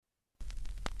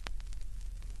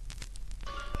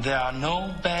There are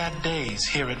no bad days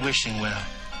here at Wishing Well.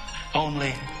 Only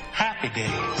happy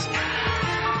days.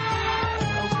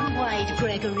 Open wide,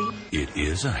 Gregory. It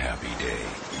is a happy day.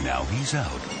 Now he's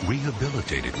out,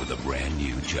 rehabilitated with a brand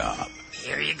new job.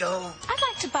 Here you go. I'd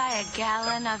like to buy a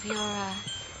gallon of your,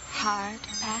 hard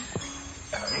pack.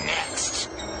 Next.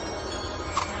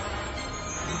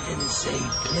 You didn't say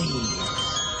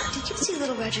please. Did you see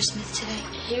little Roger Smith today?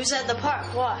 He was at the park.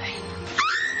 Why?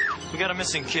 We got a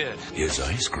missing kid. His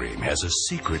ice cream has a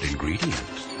secret ingredient.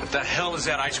 What the hell is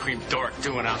that ice cream dork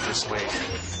doing out this late?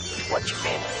 What's your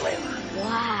favorite flavor?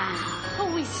 Wow.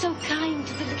 Always so kind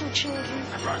to the little children.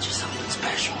 I brought you something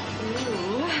special.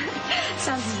 Ooh.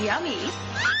 Sounds yummy.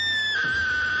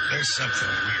 There's something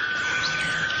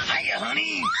weird. Hiya,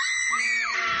 honey.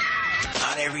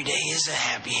 Not every day is a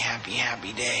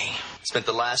happy day. Spent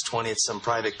the last 20 at some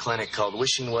private clinic called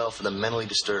Wishing Well for the Mentally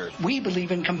Disturbed. We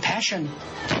believe in compassion.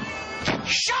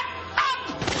 Shut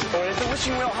up! It's the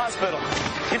Wishing Well Hospital.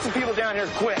 Get some people down here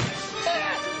quick.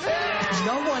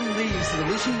 No one leaves the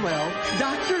Wishing Well.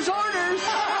 Doctor's orders.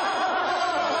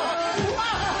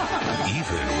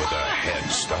 Even with a head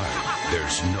start,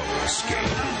 there's no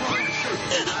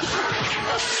escape.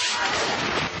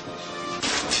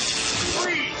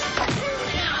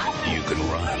 You can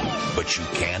run, but you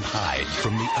can't hide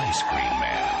from the Ice Cream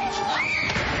Man.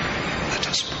 Let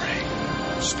us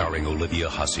pray. Starring Olivia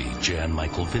Hussey, Jan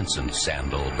Michael Vincent,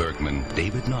 Sandal Bergman,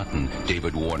 David Naughton,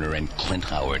 David Warner, and Clint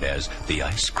Howard as the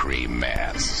Ice Cream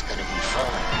Man. This is gonna be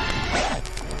fun.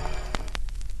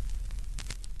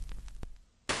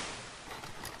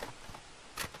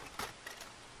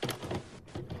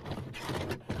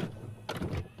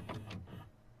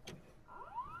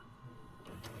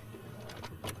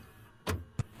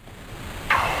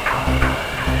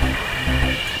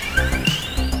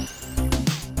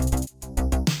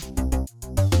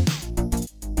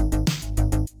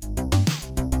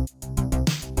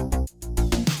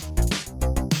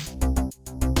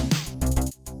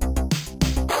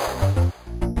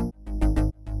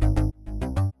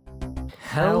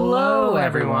 Hello,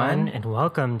 everyone, and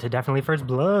welcome to Definitely First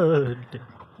Blood.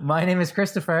 My name is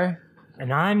Christopher.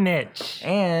 And I'm Mitch.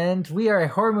 And we are a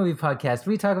horror movie podcast.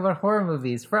 We talk about horror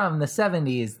movies from the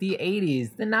 70s, the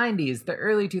 80s, the 90s, the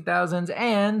early 2000s,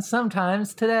 and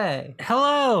sometimes today.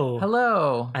 Hello.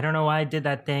 Hello. I don't know why I did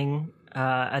that thing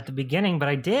at the beginning, but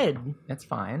I did. It's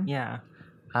fine. Yeah.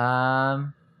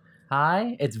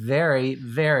 Hi. It's very,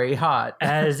 very hot.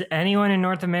 As anyone in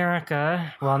North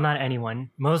America, well, not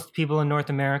anyone, most people in North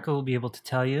America will be able to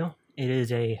tell you, it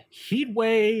is a heat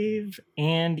wave.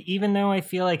 And even though I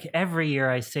feel like every year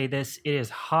I say this, it is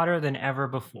hotter than ever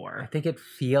before. I think it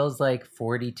feels like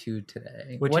 42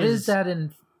 today. Which what is is that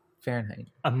in Fahrenheit?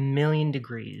 1,000,000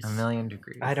 degrees. 1,000,000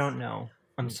 degrees. I don't know.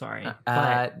 I'm sorry.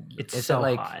 But it's is so it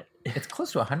like, hot. It's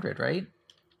close to 100, right?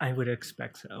 I would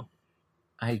expect so.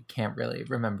 I can't really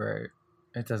remember.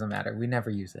 It doesn't matter. We never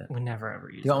use it. We never ever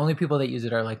use it. The only people that use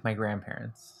it are like my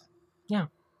grandparents. Yeah.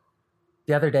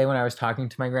 The other day when I was talking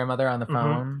to my grandmother on the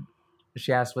phone,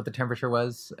 she asked what the temperature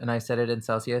was, and I said it in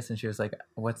Celsius, and she was like,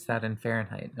 "What's that in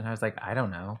Fahrenheit?" And I was like, "I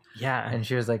don't know." Yeah. And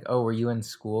she was like, "Oh, were you in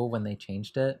school when they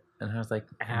changed it?" And I was like,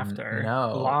 After.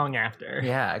 No. Long after.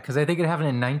 Yeah, because I think it happened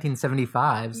in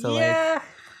 1975, so yeah.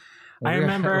 I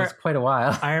remember it was quite a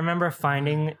while. I remember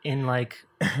finding in like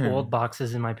old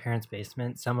boxes in my parents'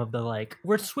 basement some of the like,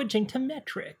 we're switching to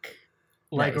metric.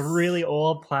 Like Nice. really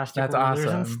old plastic That's rulers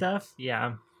and awesome. stuff.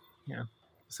 Yeah. Yeah.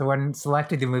 So when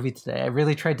selecting the movie today, I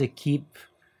really tried to keep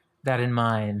that in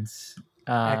mind.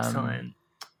 Excellent.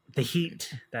 The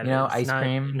heat. That you know, is, ice not,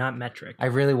 cream. Not metric. I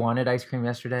really wanted ice cream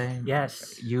yesterday.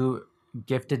 Yes. You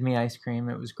gifted me ice cream.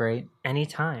 It was great.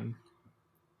 Anytime.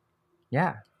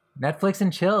 Yeah. Netflix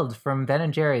and chilled from Ben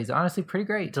and Jerry's. Honestly, pretty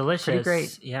great. Delicious. Pretty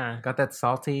great. Yeah. Got that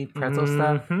salty pretzel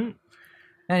stuff. Mhm.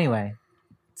 Anyway,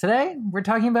 today we're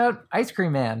talking about Ice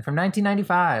Cream Man from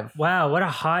 1995. Wow, what a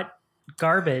hot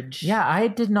garbage. Yeah, I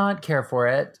did not care for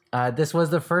it. This was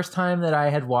the first time that I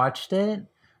had watched it,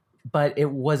 but it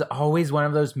was always one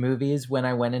of those movies when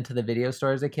I went into the video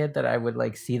store as a kid that I would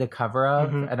like see the cover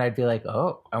of, and I'd be like,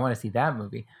 "Oh, I want to see that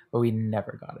movie," but we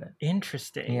never got it.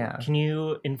 Interesting. Yeah. Can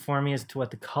you inform me as to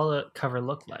what the cover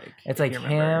looked like? It's if like you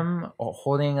remember? him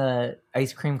holding a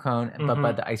ice cream cone, but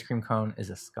by the ice cream cone is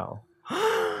a skull.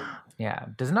 Yeah,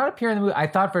 does not appear in the movie. I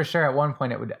thought for sure at one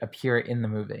point it would appear in the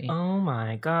movie. Oh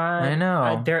my god! I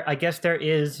know. I guess there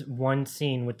is one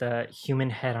scene with a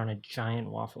human head on a giant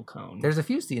waffle cone. There's a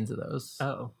few scenes of those.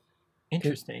 Oh,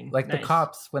 interesting. Like the Nice.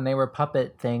 cops when they were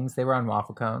puppet things, they were on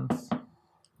waffle cones.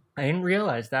 I didn't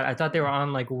realize that. I thought they were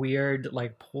on like weird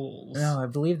like poles. No, I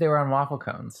believe they were on waffle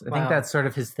cones. I think that's sort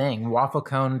of his thing. Waffle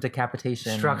cone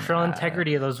decapitation. Structural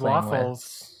integrity of those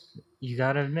waffles. You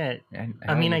gotta admit.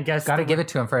 I mean, I guess gotta give it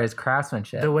to him for his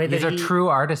craftsmanship. The way that he's a true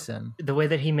artisan. The way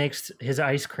that he makes his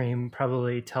ice cream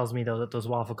probably tells me though that those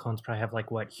waffle cones probably have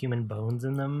like human bones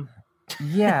in them.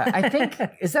 Yeah, I think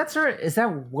is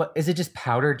it just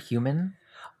powdered human?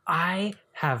 I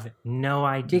have no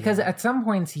idea. Because at some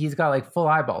points he's got like full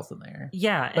eyeballs in there.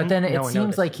 Yeah. But then it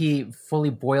seems like he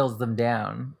fully boils them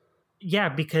down. Yeah,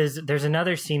 because there's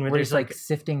another scene where there's like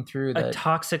sifting through a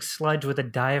toxic sludge with a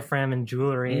diaphragm and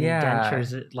jewelry and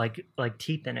dentures, like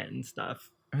teeth in it and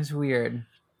stuff. It was weird.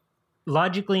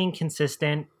 Logically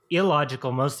inconsistent,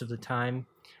 illogical most of the time.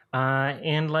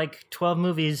 And like 12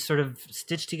 movies sort of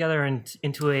stitched together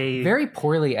into a... Very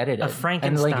poorly edited. A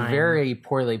Frankenstein. And like very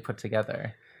poorly put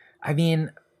together. I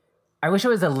mean, I wish it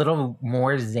was a little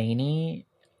more zany,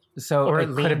 so it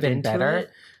could have been better.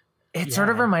 It sort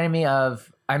of reminded me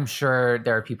of... I'm sure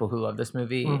there are people who love this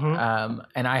movie,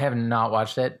 and I have not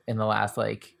watched it in the last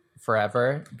like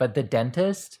forever. But The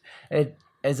Dentist, it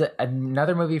is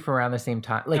another movie from around the same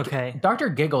time. Like Dr.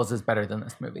 Giggles is better than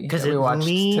this movie because we watched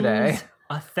today.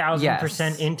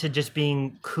 1,000% into just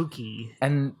being kooky.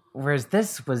 And whereas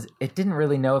this was, it didn't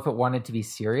really know if it wanted to be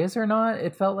serious or not.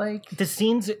 It felt like the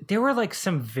scenes. There were like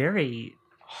some very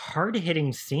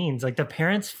hard-hitting scenes, like the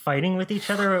parents fighting with each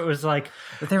other. It was like,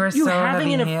 they were you so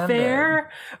having an affair?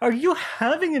 Are you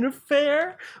having an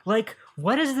affair? Like,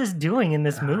 what is this doing in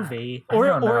this movie? I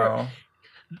don't know.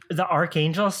 The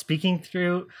archangel speaking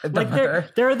through, like there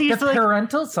are these the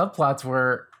parental subplots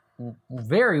were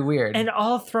very weird, and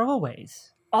all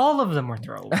throwaways. All of them were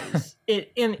throwaways.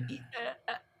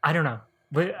 I don't know.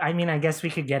 But I mean, I guess we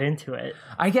could get into it.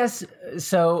 I guess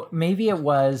so. Maybe it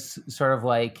was sort of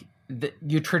like.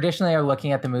 You traditionally are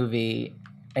looking at the movie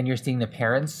and you're seeing the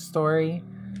parents' story.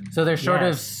 So they're sort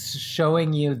of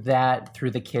showing you that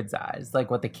through the kids' eyes,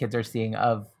 like what the kids are seeing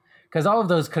of, because all of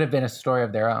those could have been a story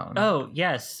of their own. Oh,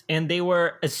 yes. And they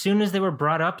were, as soon as they were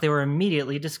brought up, they were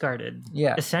immediately discarded.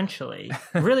 Yeah. Essentially.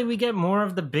 Really, we get more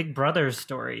of the Big Brother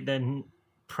story than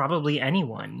probably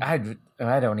anyone.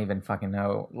 I don't even fucking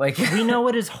know. Like we know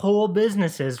what his whole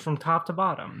business is from top to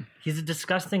bottom. He's a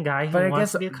disgusting guy who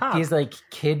wants to be a cop. These like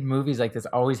kid movies like this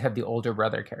always have the older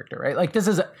brother character, right? Like this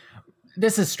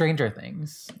is Stranger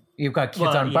Things. You've got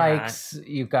kids on bikes.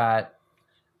 You've got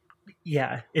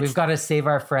we've got to save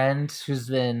our friend who's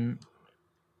been.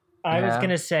 I was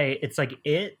gonna say it's like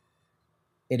it.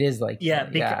 It is like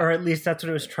or at least that's what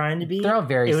it was trying to be. They're all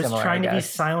very similar. It was trying to be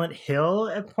Silent Hill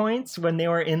at points when they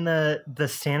were in the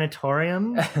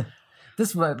sanatorium.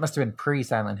 This must have been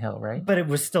pre-Silent Hill, right? But it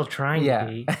was still trying to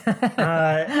be.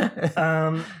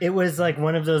 It was like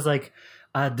one of those like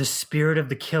the spirit of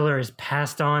the killer is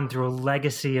passed on through a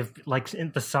legacy of like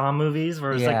in the Saw movies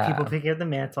where it's like people picking up the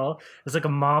mantle. It's like a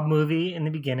mob movie in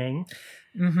the beginning,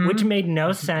 which made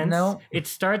no sense. No. It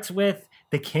starts with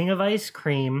the king of ice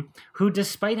cream, who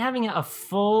despite having a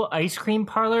full ice cream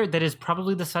parlor that is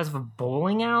probably the size of a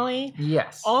bowling alley,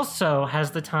 also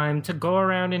has the time to go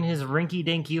around in his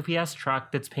rinky-dink UPS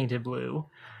truck that's painted blue.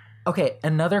 Okay,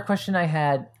 another question I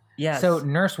had. Yes. So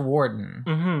Nurse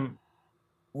Warden,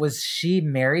 was she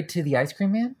married to the ice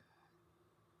cream man?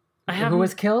 Who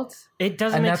was killed? It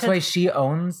doesn't and make that's sense. why she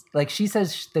owns, like she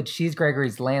says that she's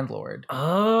Gregory's landlord.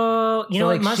 Oh, you know,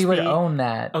 like it must she would be. own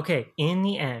that. Okay, in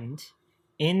the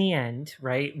end,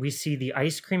 right, we see the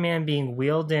ice cream man being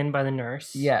wheeled in by the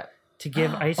nurse. Yeah. To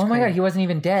give ice cream. Oh my god, he wasn't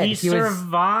even dead. He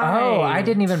survived. Oh, I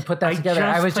didn't even put that together.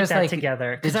 I was just like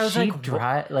together because I was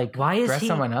like, why is dress he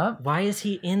someone up? Why is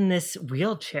he in this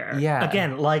wheelchair? Yeah.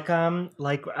 Again, like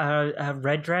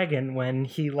Red Dragon when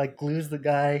he like glues the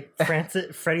guy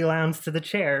Freddie Lounds to the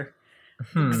chair.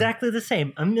 Exactly the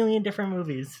same. A million different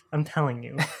movies. I'm telling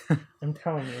you.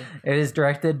 It is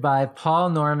directed by Paul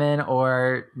Norman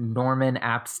or Norman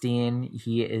Apstein.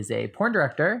 He is a porn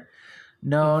director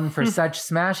known for such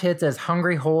smash hits as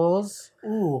Hungry Holes,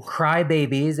 Cry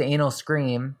Babies, Anal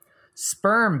Scream,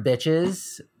 Sperm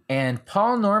Bitches, and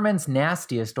Paul Norman's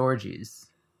Nastiest Orgies.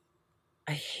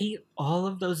 I hate all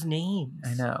of those names.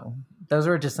 I know. Those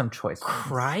were just some choice ones.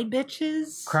 Cry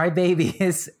Bitches? Cry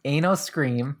Babies, Anal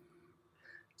Scream,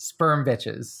 Sperm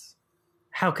Bitches.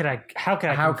 How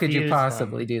could you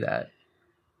possibly do that?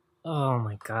 Oh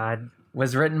my god.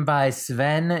 Was written by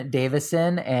Sven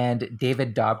Davison and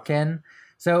David Dobkin.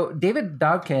 So David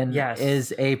Dobkin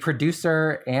is a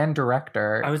producer and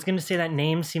director. I was going to say that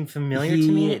name seemed familiar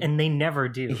to me, and they never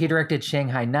do. He directed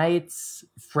Shanghai Nights,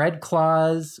 Fred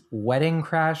Claus, Wedding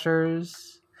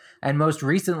Crashers, and most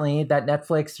recently that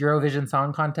Netflix Eurovision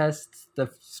Song Contest, the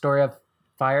story of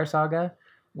Fire Saga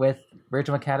with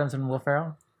Rachel McAdams and Will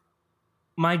Ferrell?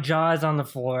 My jaw is on the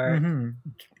floor.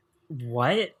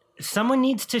 What? Someone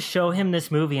needs to show him this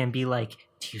movie and be like,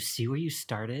 do you see where you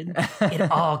started?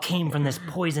 It all came from this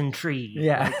poison tree.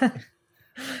 Yeah.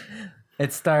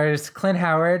 It stars Clint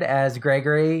Howard as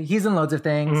Gregory. He's in loads of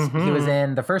things. He was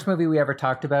in the first movie we ever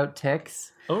talked about,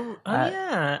 Ticks.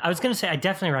 Yeah. I was going to say, I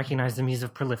definitely recognize him. He's a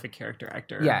prolific character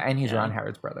actor. Yeah, and he's Ron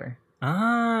Howard's brother.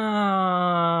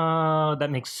 Oh,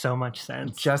 that makes so much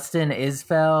sense. Justin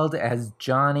Isfeld as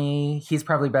Johnny. He's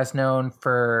probably best known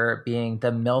for being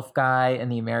the MILF guy in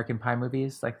the American Pie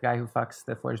movies, like the guy who fucks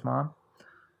the Flair's mom.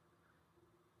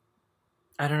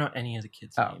 I don't know any of the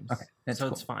kids' names. Okay.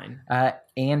 It's fine.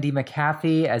 Andy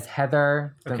McAfee as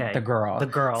Heather, the girl. The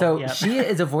girl. So she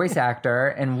is a voice actor,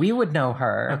 and we would know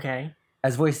her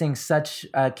as voicing such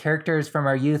characters from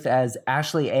our youth as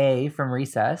Ashley A. from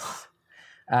Recess,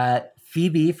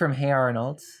 Phoebe from Hey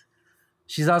Arnold.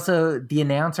 She's also the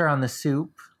announcer on The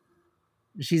Soup.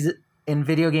 She's in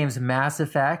video games Mass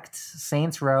Effect,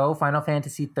 Saints Row, Final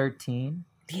Fantasy 13.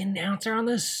 The announcer on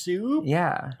The Soup?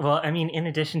 Yeah. Well, I mean, in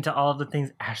addition to all of the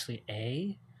things, Ashley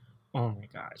A. Oh my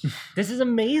gosh. This is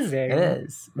amazing. It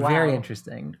is. Wow. Very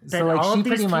interesting. That so, like, all she of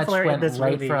these pretty much people are in went this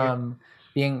right movie. from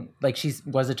being, like, she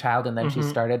was a child and then she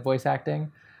started voice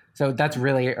acting. So that's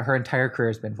really, her entire career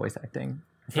has been voice acting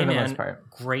for the most part.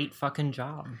 Great fucking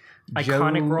job.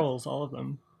 Iconic roles, all of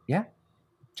them. Yeah.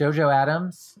 Jojo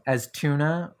Adams as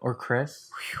Tuna or Chris.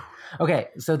 Okay,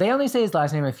 so they only say his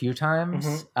last name a few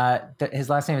times. His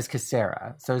last name is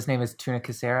Casera, so his name is Tuna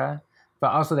Casera.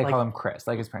 But also they call him Chris,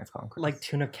 like his parents call him Chris. Like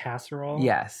tuna casserole?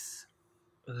 Yes.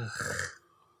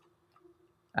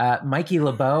 Mikey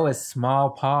LeBeau as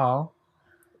Small Paul,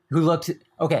 who looked...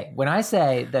 Okay, when I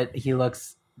say that he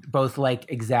looks both like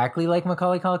exactly like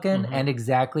Macaulay Culkin and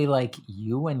exactly like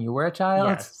you when you were a child...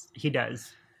 Yes, he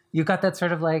does. You got that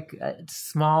sort of like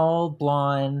small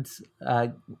blonde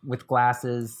with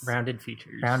glasses, rounded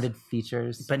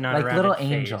features, but not like a little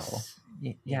face. angel.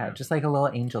 Yeah, just like a little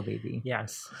angel baby.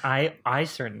 Yes, I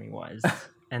certainly was,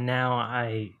 and now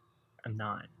I am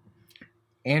not.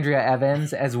 Andrea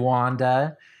Evans as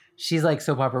Wanda. She's like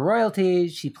soap opera royalty.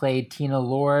 She played Tina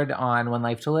Lord on One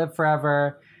Life to Live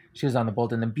Forever. She was on The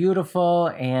Bold and the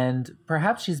Beautiful, and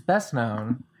perhaps she's best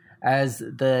known as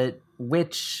the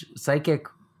witch psychic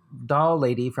doll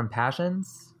lady from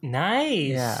Passions.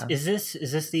 Nice. Yeah. Is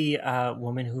this the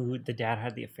woman who the dad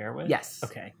had the affair with? Yes.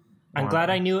 Okay. I'm glad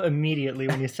I knew immediately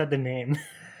when you said the name.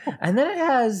 And then it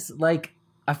has like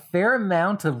a fair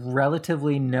amount of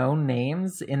relatively known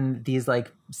names in these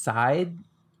like side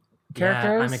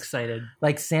characters. Yeah, I'm excited.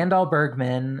 Like Sandal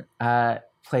Bergman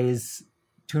plays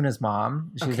Tuna's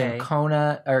mom. She's in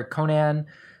Conan,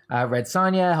 Red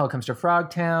Sonja, Hell Comes to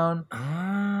Frogtown.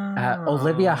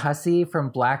 Olivia Hussey from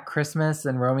Black Christmas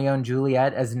and Romeo and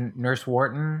Juliet as Nurse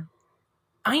Wharton.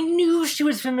 I knew she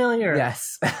was familiar.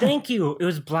 Yes. Thank you. It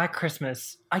was Black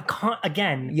Christmas. I can't,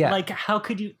 again, like, how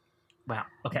could you... Wow,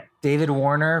 okay. David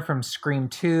Warner from Scream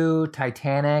 2,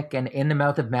 Titanic, and In the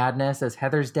Mouth of Madness as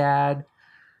Heather's dad.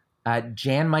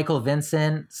 Jan Michael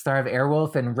Vincent, star of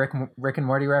Airwolf and Rick and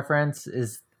Morty reference,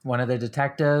 is one of the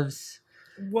detectives.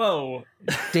 Whoa.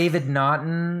 David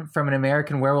Naughton from An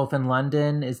American Werewolf in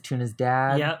London is Tuna's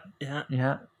dad.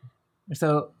 Yeah.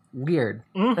 So, weird.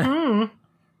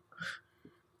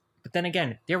 But then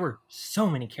again, there were so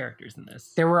many characters in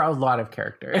this. There were a lot of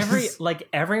characters.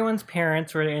 Everyone's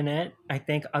parents were in it, I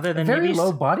think, other than very maybe...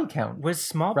 low body count. Was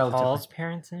Small Paul's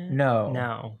parents in it?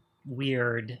 No.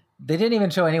 Weird. They didn't even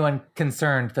show anyone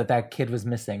concerned that kid was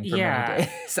missing for many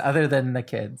days, other than the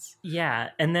kids. Yeah,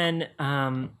 and then,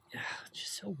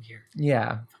 just so weird.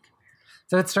 Yeah.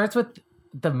 So it starts with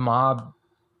the mob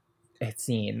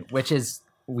scene, which is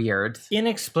weird.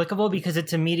 Inexplicable because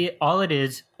it's immediate. All it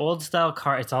is, old style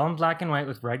car. It's all in black and white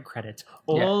with red credits.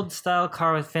 Old style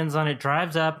car with fins on it.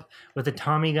 Drives up with a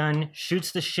Tommy gun,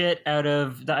 shoots the shit out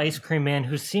of the ice cream man,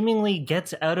 who seemingly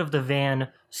gets out of the van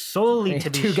solely to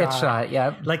be get shot.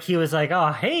 Yeah, like he was like,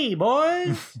 "Oh, hey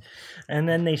boys," and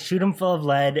then they shoot him full of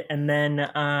lead, and then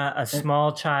a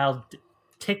small child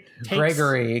takes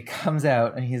Gregory comes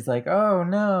out, and he's like, "Oh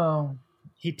no!"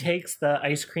 He takes the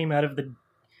ice cream out of the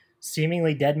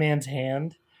seemingly dead man's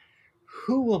hand.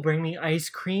 Who will bring me ice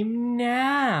cream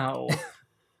now?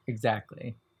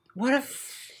 Exactly. What a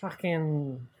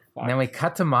fucking... And then we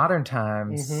cut to modern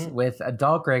times with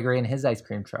adult Gregory and his ice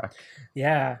cream truck.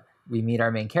 Yeah. We meet our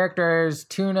main characters,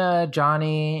 Tuna,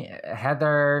 Johnny,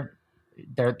 Heather.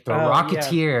 They're the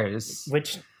Rocketeers. Yeah.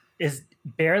 Which is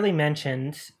barely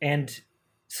mentioned and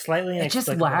slightly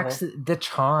inexplicable. It just lacks the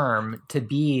charm to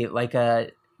be like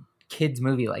a kids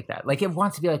movie like that. Like it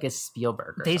wants to be like a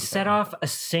Spielberg or They something. set off a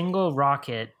single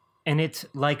rocket and it's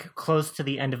like close to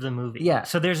the end of the movie. Yeah.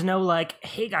 So there's no like,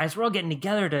 hey guys, we're all getting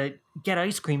together to get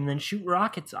ice cream and then shoot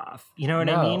rockets off. You know what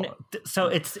I mean? So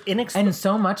it's And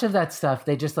so much of that stuff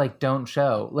they just like don't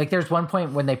show. Like there's one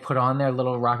point when they put on their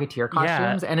little Rocketeer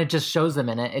costumes and it just shows them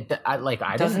in it. I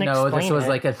didn't know this was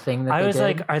like a thing that I they was did.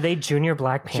 like, are they Junior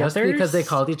Black Panthers? Just because they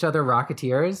called each other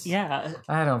Rocketeers? Yeah.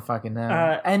 I don't fucking know.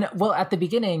 And well, at the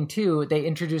beginning too, they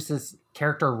introduced this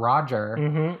character Roger.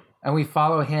 Mm-hmm. And we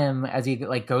follow him as he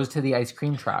like goes to the ice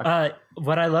cream truck.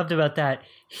 What I loved about that,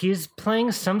 he's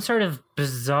playing some sort of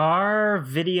bizarre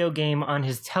video game on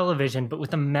his television, but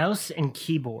with a mouse and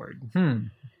keyboard.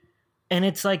 And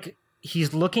it's like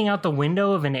he's looking out the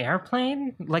window of an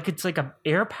airplane, like it's like a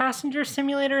air passenger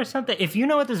simulator or something. If you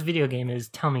know what this video game is,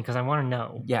 tell me because I want to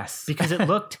know. Yes, because it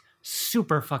looked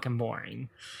super fucking boring.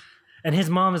 And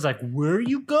his mom is like, where are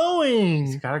you going?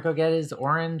 He's got to go get his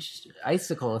orange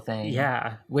icicle thing.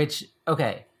 Yeah. Which,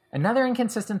 okay, another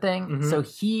inconsistent thing. Mm-hmm. So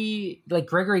he, like,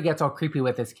 Gregory gets all creepy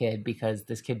with this kid because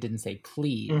this kid didn't say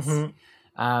please.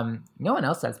 Mm-hmm. No one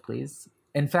else says please.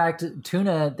 In fact,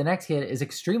 Tuna, the next kid, is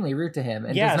extremely rude to him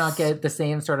and Yes. does not get the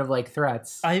same sort of, like,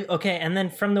 threats. Okay, and then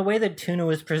from the way that Tuna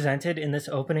was presented in this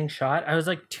opening shot, I was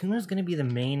like, Tuna's going to be the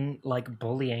main, like,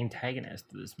 bully antagonist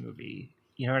of this movie.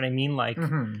 You know what I mean? Like...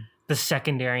 Mm-hmm. The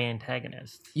secondary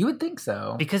antagonist. You would think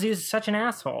so. Because he was such an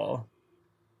asshole.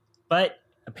 But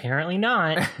apparently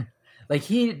not. Like,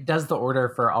 he does the order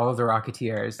for all of the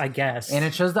Rocketeers. I guess. And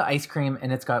it shows the ice cream,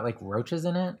 and it's got, like, roaches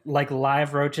in it. Like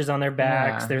live roaches on their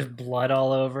backs. Yeah. There's blood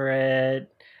all over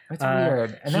it. It's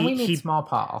weird. And then we meet Small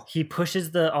Paul. He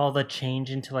pushes all the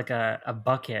change into, like, a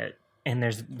bucket, and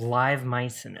there's live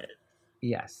mice in it.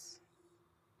 Yes.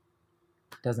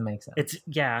 Doesn't make sense.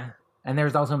 Yeah. And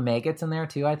there's also maggots in there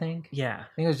too, I think. Yeah.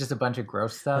 I think it was just a bunch of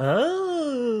gross stuff.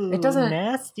 Oh, it doesn't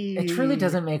nasty. It truly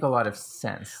doesn't make a lot of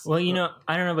sense. Well, you know,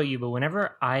 I don't know about you, but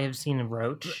whenever I have seen a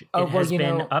roach, it has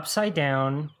been upside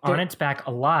down, on its back,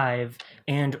 alive,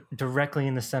 and directly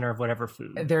in the center of whatever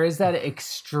food. There is that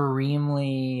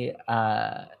extremely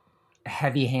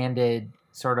heavy-handed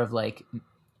sort of like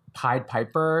Pied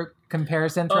Piper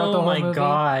comparison throughout the whole movie. Oh my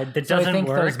god, that doesn't I think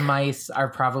work. those mice are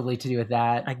probably to do with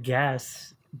that. I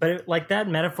guess. But like that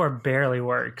metaphor barely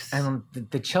works. And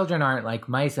the children aren't like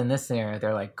mice in this scenario.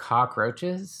 They're like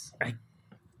cockroaches.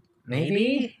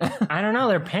 Maybe? I don't know.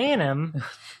 They're paying him.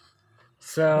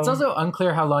 So it's also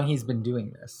unclear how long he's been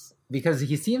doing this because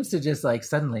he seems to just like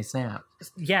suddenly snap.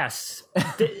 Yes.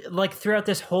 Like throughout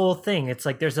this whole thing, it's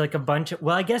like there's like a bunch of,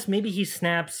 well, I guess maybe he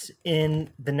snaps in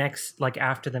the next, like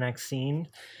after the next scene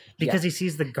because he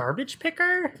sees the garbage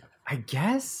picker. I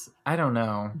guess. I don't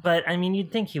know. But, I mean,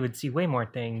 you'd think he would see way more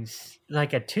things.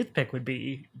 Like a toothpick would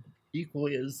be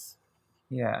equally as...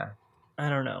 Yeah. I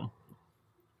don't know.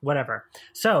 Whatever.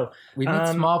 So... We meet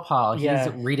Small Paul. He's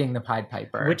reading the Pied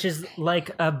Piper. Which is like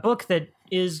a book that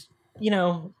is, you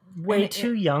know, way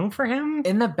too young for him.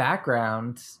 In the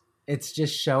background, it's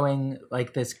just showing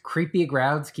like this creepy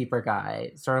groundskeeper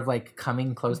guy sort of like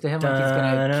coming close to him like he's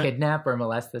going to kidnap or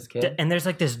molest this kid. And there's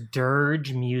like this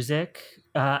dirge music.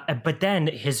 But then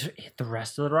the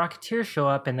rest of the Rocketeers show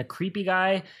up and the creepy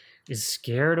guy is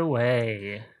scared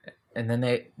away. And then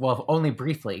only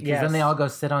briefly, because then they all go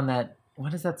sit on that,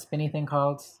 what is that spinny thing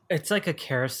called? It's like a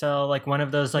carousel, like one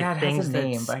of those like it things has a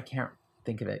name, but I can't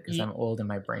think of it because I'm old and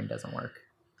my brain doesn't work.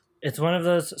 It's one of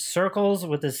those circles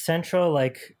with a central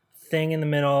like thing in the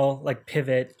middle, like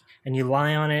pivot, and you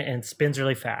lie on it and it spins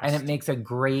really fast. And it makes a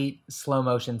great slow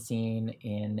motion scene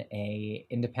in a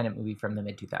independent movie from the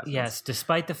mid-2000s. Yes,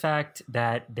 despite the fact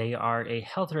that they are a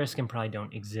health risk and probably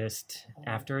don't exist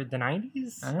after the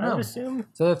 90s, I would assume.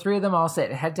 So the three of them all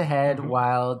sit head to head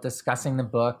while discussing the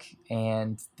book,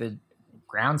 and the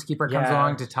groundskeeper comes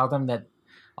along to tell them that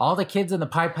all the kids in the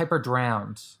Pied Piper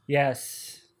drowned.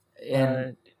 Yes.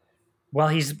 And while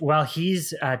he's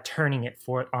turning it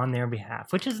on their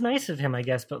behalf, which is nice of him, I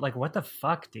guess. But like, what the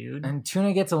fuck, dude? And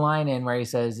Tuna gets a line in where he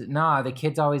says, "Nah, the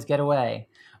kids always get away,"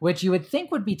 which you would think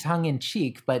would be tongue in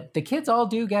cheek, but the kids all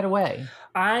do get away.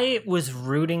 I was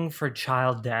rooting for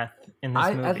child death in this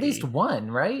movie. At least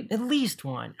one, right? At least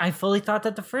one. I fully thought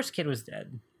that the first kid was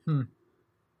dead.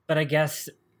 But I guess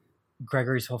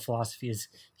Gregory's whole philosophy is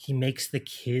he makes the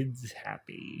kids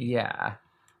happy. Yeah.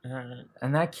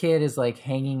 And that kid is like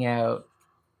hanging out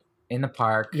in the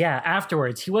park. Yeah,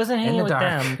 afterwards. He wasn't hanging with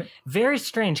them. Very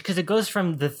strange, because it goes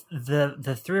from the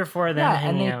 3 or 4 of them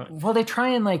hanging out. Well, they try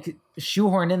and like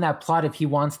shoehorn in that plot if he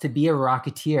wants to be a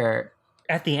Rocketeer.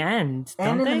 At the end,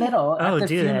 and don't in the middle. Oh,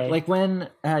 do they? Like when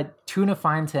Tuna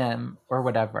finds him or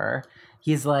whatever,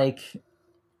 he's like,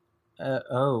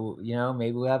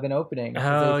 maybe we'll have an opening.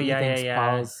 Oh, He yeah, thinks yeah.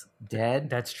 Paul's dead.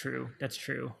 That's true. That's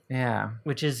true. Yeah.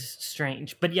 Which is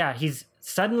strange. But yeah, he's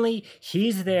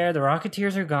there. The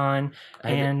Rocketeers are gone.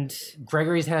 And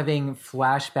Gregory's having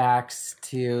flashbacks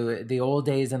to the old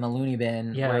days in the loony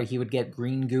bin where he would get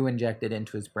green goo injected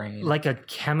into his brain. like a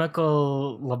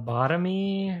chemical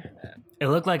lobotomy. It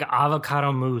looked like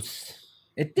avocado mousse.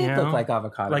 It did look like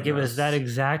avocado. Like it was that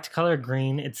exact color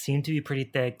green. It seemed to be pretty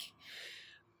thick.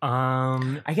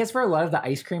 I guess for a lot of the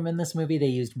ice cream in this movie, they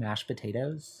used mashed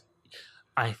potatoes.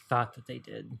 I thought that they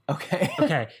did. Okay.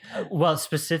 Okay. Well,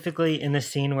 specifically in the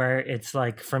scene where it's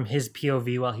like from his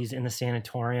POV while he's in the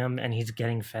sanatorium and he's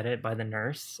getting fed it by the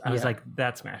nurse. I was like,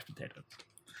 that's mashed potato.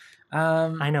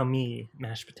 I know me,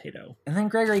 mashed potato. And then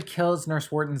Gregory kills Nurse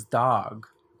Wharton's dog.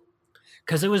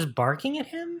 Because it was barking at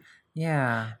him?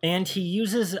 Yeah. And he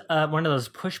uses one of those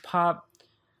push pop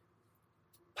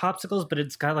popsicles, but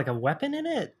it's got like a weapon in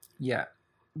it. Yeah.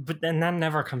 But then that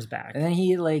never comes back. And then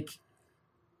he like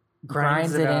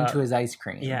grinds it into his ice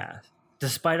cream. Yeah.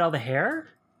 Despite all the hair?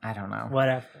 I don't know.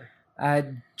 Whatever.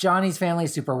 Johnny's family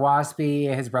is super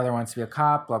waspy. His brother wants to be a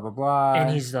cop, blah, blah, blah.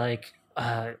 And he's like,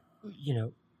 I'm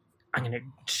going to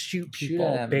shoot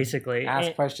people, basically.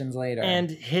 Ask questions later. And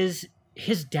his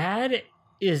dad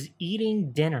is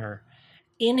eating dinner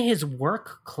in his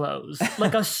work clothes,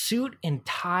 like a suit and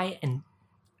tie. And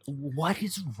what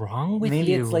is wrong with you?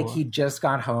 Maybe it's like he just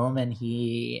got home and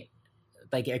he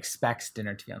like expects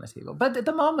dinner to be on the table. But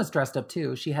the mom was dressed up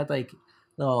too. She had like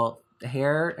little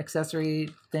hair accessory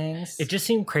things. It just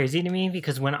seemed crazy to me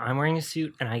because when I'm wearing a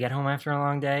suit and I get home after a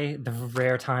long day, the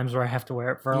rare times where I have to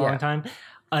wear it for a long time,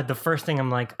 the first thing I'm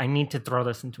like, I need to throw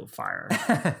this into a fire.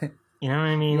 You know what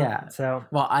I mean? Yeah. So,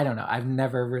 well, I don't know. I've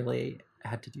never really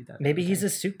had to do that. Maybe he's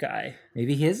a suit guy.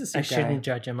 Maybe he is a suit guy. I shouldn't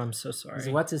judge him. I'm so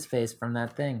sorry. What's his face from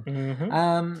that thing?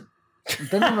 Mm-hmm.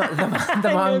 Then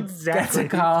the mom gets a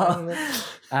call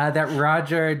that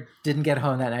Roger didn't get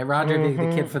home that night. Roger being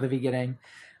the kid for the beginning.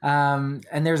 And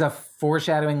there's a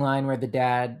foreshadowing line where the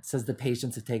dad says the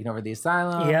patients have taken over the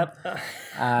asylum. Yep.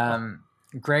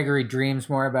 Gregory dreams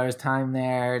more about his time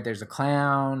there. There's a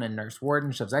clown, and Nurse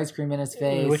Wharton shoves ice cream in his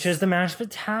face. Which is the mashed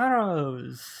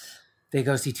potatoes. They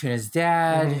go see Tuna's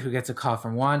dad, who gets a call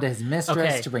from Wanda, his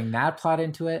mistress, to bring that plot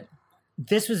into it.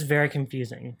 This was very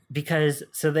confusing because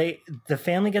the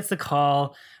family gets the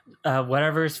call,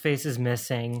 whatever his face is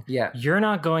missing. Yeah. You're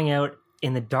not going out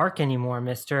in the dark anymore,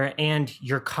 mister, and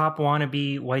your cop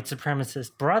wannabe white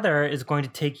supremacist brother is going to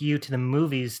take you to the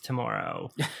movies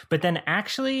tomorrow. But then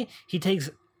actually he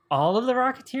takes all of the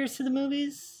Rocketeers to the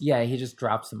movies? Yeah, he just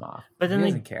drops them off. But then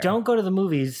they don't go to the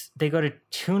movies. They go to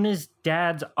Tuna's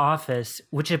dad's office,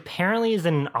 which apparently is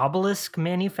an obelisk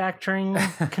manufacturing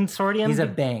consortium. He's a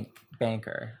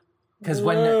banker. Because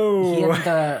when he and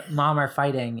the mom are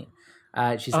fighting,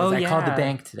 she says, I called the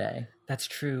bank today. That's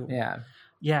true. Yeah.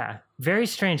 Yeah, very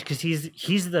strange because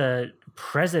he's the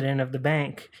president of the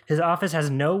bank. His office has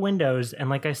no windows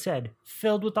and, like I said,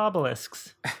 filled with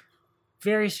obelisks.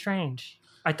 Very strange.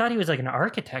 I thought he was like an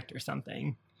architect or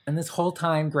something. And this whole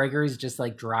time, Gregory's just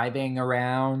like driving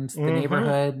around the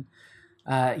neighborhood.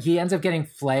 He ends up getting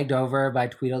flagged over by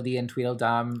Tweedledee and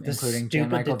Tweedledum, including Jan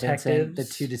Michael Vincent, the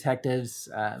two detectives,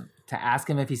 to ask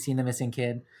him if he's seen the missing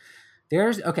kid.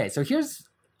 So here's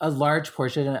a large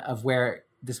portion of where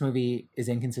this movie is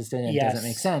inconsistent and doesn't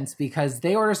make sense because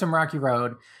they order some Rocky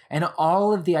Road and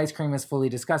all of the ice cream is fully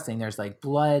disgusting. There's like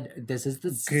blood. This is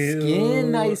the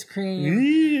skin ice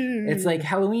cream. It's like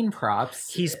Halloween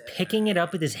props. He's picking it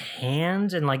up with his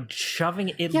hands and like shoving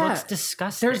it. It looks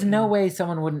disgusting. There's no way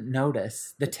someone wouldn't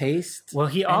notice the taste. Well,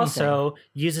 he also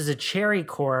uses a cherry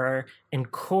core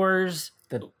and cores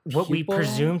what we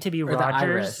presume to be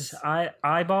Roger's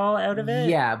eyeball out of it.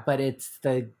 Yeah, but it's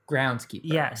the groundskeeper.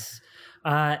 Yes.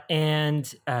 And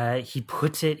he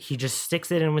just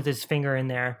sticks it in with his finger in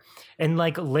there. And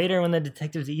like later when the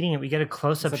detective's eating it, we get a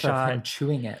close-up shot. Of him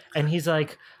chewing it. And he's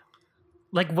like,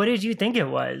 what did you think it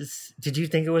was? Did you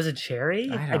think it was a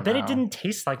cherry? I bet it didn't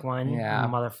taste like one,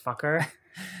 motherfucker.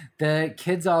 The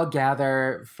kids all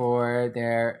gather for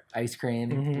their ice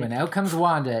cream when out comes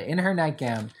Wanda in her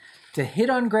nightgown to hit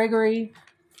on Gregory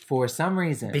for some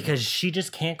reason. Because she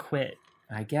just can't quit.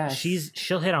 I guess.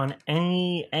 She'll hit on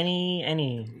any.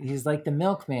 He's like the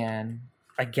milkman.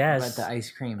 I guess. About the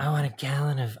ice cream. I want a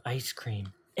gallon of ice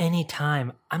cream.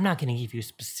 Anytime. I'm not going to give you a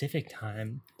specific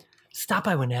time. Stop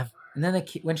by whenever. And then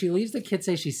when she leaves, the kids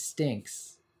say she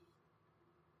stinks.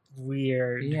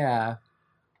 Weird. Yeah.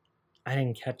 I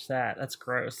didn't catch that. That's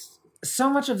gross. So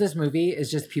much of this movie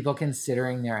is just people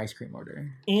considering their ice cream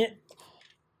order.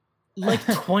 Like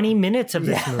 20 minutes of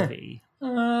this movie.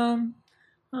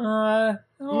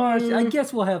 I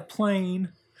guess we'll have plain.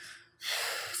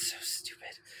 So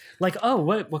stupid. Like, oh,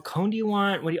 what cone do you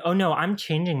want? Oh no, I'm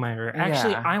changing my order.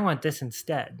 Actually, Yeah. I want this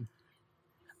instead.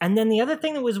 And then the other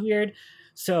thing that was weird,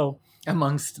 so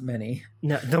Amongst many.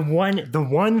 no, the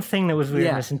one thing that was weird in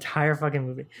Yeah. this entire fucking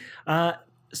movie,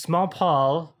 Small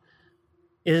Paul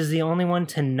is the only one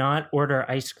to not order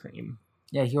ice cream.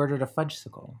 Yeah, he ordered a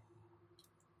fudgesicle.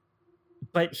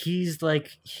 But he's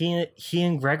like he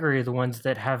and Gregory are the ones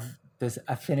that have This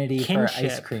affinity kinship, for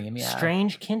ice cream. Yeah.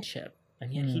 strange kinship,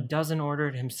 and yet he doesn't order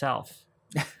it himself.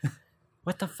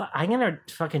 What the fuck? I'm gonna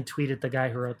fucking tweet at the guy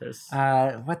who wrote this.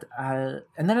 And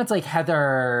then it's like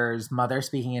Heather's mother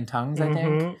speaking in tongues, I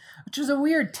think, which was a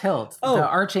weird tilt. Oh. The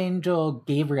Archangel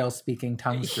Gabriel speaking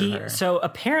tongues through her. So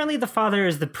apparently the father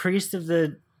is the priest of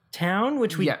the town,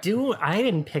 which I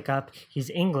didn't pick up.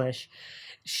 He's English.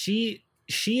 She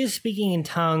is speaking in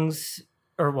tongues,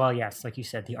 or well, yes, like you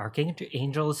said, the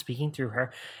archangel is speaking through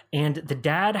her, and the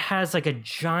dad has like a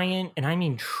giant, and I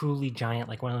mean truly giant,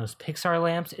 like one of those Pixar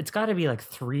lamps. It's got to be like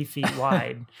 3 feet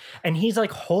wide, and he's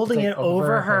like holding It's it like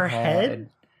over her head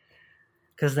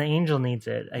because the angel needs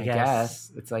it. I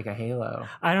guess it's like a halo.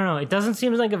 I don't know. It doesn't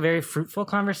seem like a very fruitful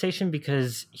conversation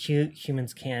because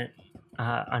humans can't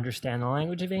understand the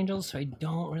language of angels, so I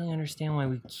don't really understand why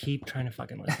we keep trying to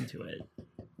fucking listen to it.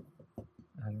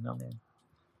 I don't know, man.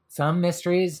 Some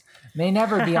mysteries may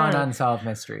never be on Unsolved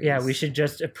Mysteries. Yeah, we should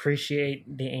just appreciate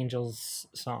the Angels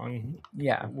song.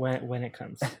 Yeah, when it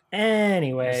comes.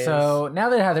 Anyway, so now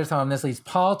that Heather's home, this leaves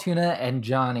Paul, Tuna, and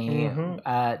Johnny.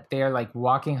 They're like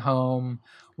walking home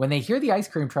when they hear the ice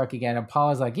cream truck again, and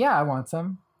Paul is like, "Yeah, I want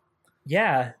some."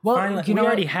 Yeah, well, finally, you know, we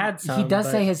already had some. He does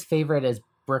say his favorite is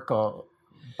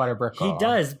butter brickle. He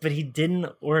does, but he didn't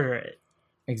order it.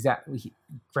 Exactly.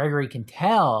 Gregory can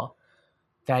tell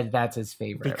that that's his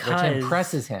favorite, which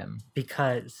impresses him.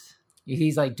 Because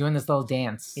he's like doing this little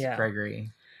dance, Yeah.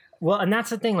 Gregory. Well, and that's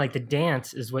the thing, like the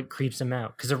dance is what creeps him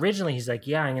out. Because originally he's like,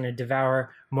 yeah, I'm going to devour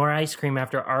more ice cream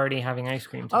after already having ice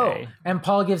cream today. Oh, and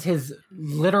Paul gives his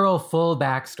literal full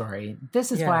backstory.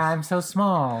 This is why I'm so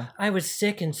small. I was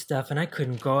sick and stuff and I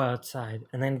couldn't go outside.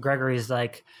 And then Gregory's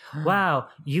like, wow,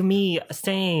 you, me,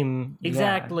 same.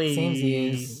 Exactly.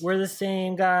 Samesies. We're the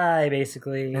same guy,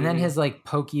 basically. And then his like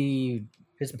pokey...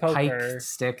 His poker. Pike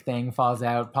stick thing falls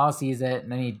out. Paul sees it,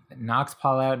 and then he knocks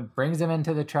Paul out and brings him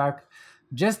into the truck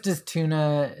just as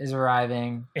Tuna is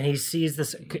arriving. And he sees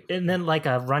this, and then like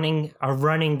a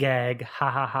running gag,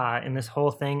 ha ha ha. And this whole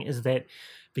thing is that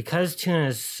because Tuna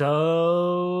is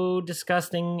so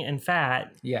disgusting and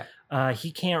fat,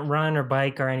 he can't run or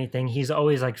bike or anything. He's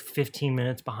always like 15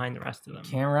 minutes behind the rest of them.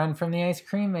 Can't run from the ice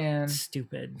cream man.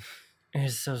 Stupid. It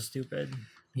is so stupid.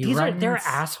 They're They're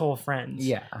asshole friends.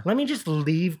 Yeah. Let me just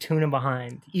leave Tuna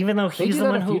behind, even though he's the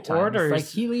one who orders. Like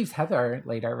he leaves Heather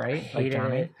later, right? Like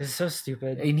Johnny. It's so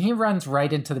stupid. And he runs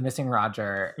right into the missing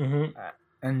Roger.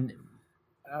 Mm-hmm.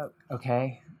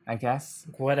 Okay, I guess.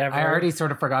 Whatever. I already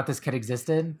sort of forgot this kid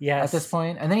existed at this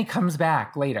point. And then he comes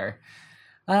back later.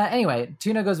 Anyway,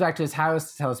 Tuna goes back to his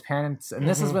house to tell his parents. And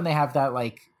this is when they have that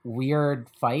like weird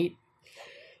fight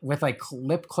with like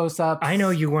lip close ups. I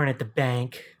know you weren't at the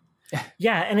bank.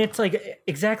 Yeah, and it's like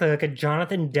exactly like a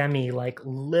Jonathan Demme like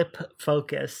lip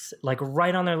focus, like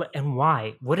right on their lip. And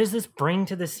why? What does this bring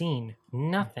to the scene?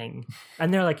 Nothing.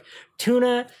 And they're like,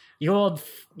 Tuna, you old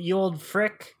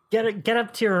frick, get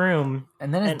up to your room.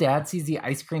 And then his dad sees the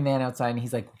ice cream man outside, and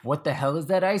he's like, "What the hell is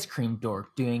that ice cream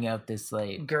dork doing out this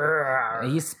late?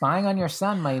 Grrr. He's spying on your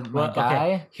son, my guy."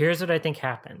 Okay. Here's what I think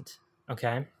happened.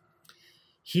 Okay,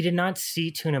 he did not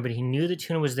see Tuna, but he knew that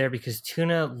Tuna was there because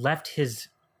Tuna left his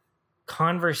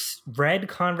red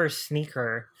Converse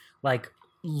sneaker like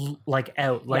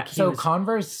out. Like so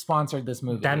Converse sponsored this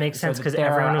movie. That makes sense because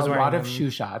there everyone was are wearing a lot of them. shoe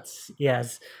shots.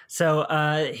 Yes. So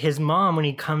his mom, when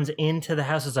he comes into the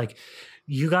house, is like,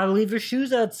 you gotta leave your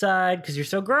shoes outside because you're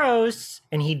so gross.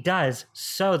 And he does.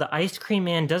 So the ice cream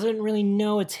man doesn't really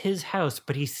know it's his house,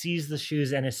 but he sees the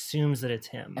shoes and assumes that it's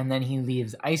him. And then he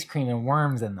leaves ice cream and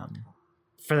worms in them.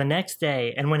 For the next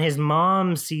day. And when his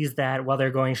mom sees that while they're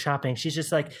going shopping, she's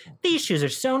just like, these shoes are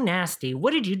so nasty.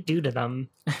 What did you do to them?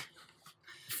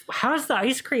 How is the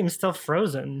ice cream still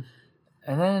frozen?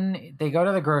 And then they go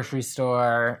to the grocery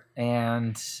store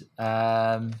and...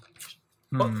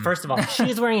 Well, first of all,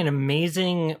 she's wearing an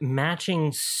amazing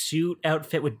matching suit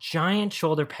outfit with giant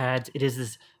shoulder pads. It is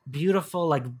this beautiful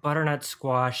like butternut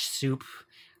squash soup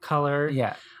color.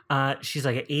 Yeah. She's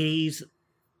like an 80s,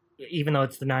 even though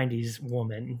it's the 90s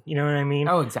woman. You know what I mean?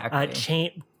 Oh,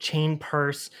 exactly. Chain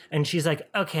purse. And she's like,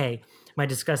 okay, my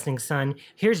disgusting son,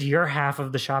 here's your half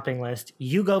of the shopping list.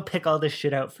 You go pick all this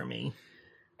shit out for me.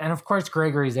 And of course,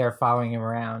 Gregory's there following him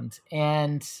around.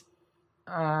 And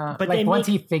But like once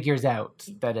he figures out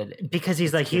that because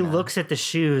he's like, he looks at the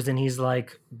shoes and he's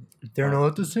like, they're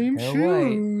not the same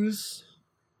shoes.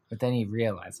 But then he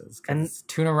realizes because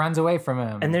Tuna runs away from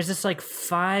him. And there's this like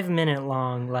 5-minute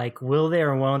long, like, will they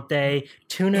or won't they?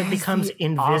 Tuna becomes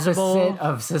invisible. Opposite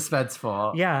of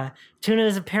suspenseful. Yeah. Tuna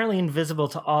is apparently invisible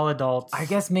to all adults. I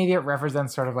guess maybe it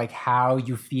represents sort of like how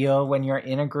you feel when you're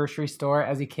in a grocery store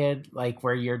as a kid, like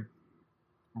where you're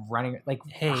running, like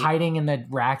hiding in the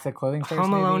racks at clothing stores.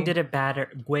 Home Alone did it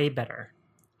way better.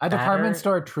 A department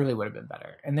store truly would have been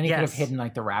better. And then he could have hidden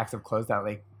like the racks of clothes. That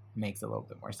like makes a little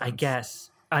bit more sense. I guess.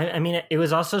 I mean, it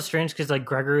was also strange because like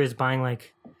Gregory is buying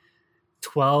like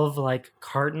 12 like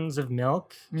cartons of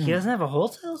milk. He doesn't have a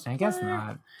wholesale store? I guess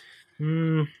not.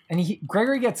 And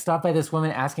Gregory gets stopped by this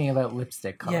woman asking about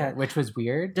lipstick color, which was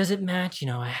weird. Does it match? You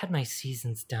know, I had my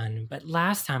seasons done, but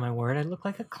last time I wore it, I looked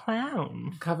like a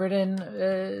clown. Covered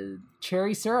in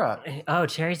cherry syrup. Oh,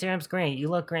 cherry syrup's great. You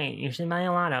look great. You should buy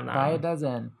a lot of them. Buy a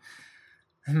dozen.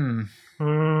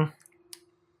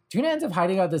 Tuna ends up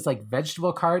hiding out this like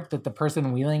vegetable cart that the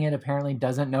person wheeling it apparently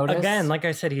doesn't notice. Again, like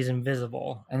I said, he's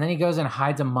invisible. And then he goes and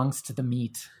hides amongst the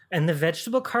meat. And the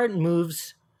vegetable cart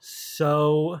moves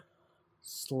so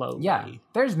slowly. Yeah,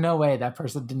 there's no way that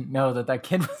person didn't know that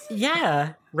kid was...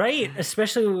 Yeah, right?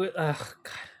 Especially, God,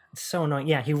 it's so annoying.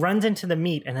 Yeah, he runs into the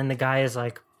meat and then the guy is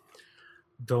like,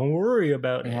 don't worry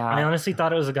about it. I honestly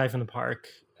thought it was a guy from the park.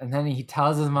 And then he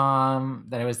tells his mom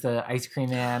that it was the ice cream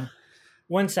man.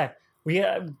 One sec.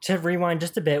 To rewind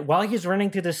just a bit, while he's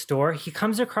running through the store, he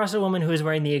comes across a woman who is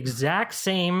wearing the exact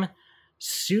same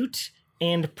suit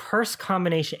and purse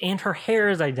combination, and her hair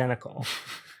is identical.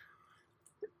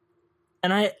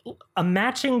 And a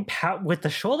matching with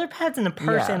the shoulder pads and the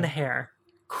purse and the hair.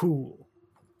 Cool.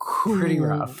 Pretty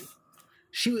rough.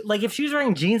 If she was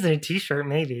wearing jeans and a t-shirt,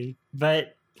 maybe,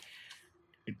 but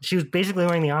she was basically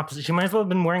wearing the opposite. She might as well have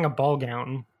been wearing a ball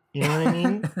gown. You know what I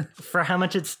mean? For how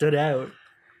much it stood out.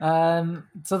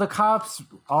 So the cops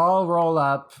all roll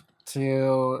up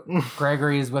to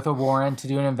Gregory's with a warrant to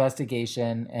do an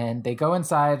investigation, and they go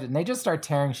inside and they just start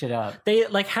tearing shit up. They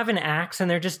like have an axe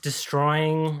and they're just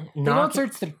destroying. They don't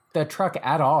search the truck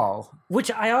at all,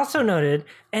 which I also noted,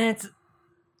 and it's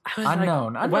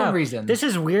unknown reason. This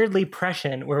is weirdly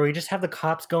prescient, where we just have the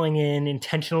cops going in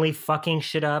intentionally fucking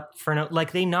shit up for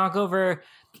they knock over.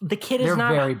 The kid is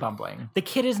not very bumbling. The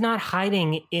kid is not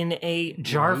hiding in a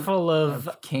jar full of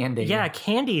candy. Yeah,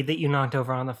 candy that you knocked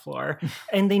over on the floor.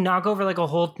 And they knock over like a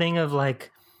whole thing of like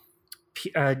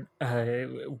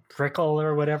prickle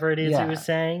or whatever it is he was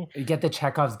saying. You get the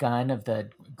Chekhov's gun of the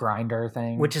grinder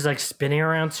thing. Which is like spinning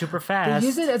around super fast. They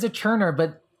use it as a churner,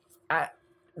 but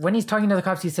when he's talking to the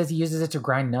cops, he says he uses it to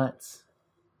grind nuts.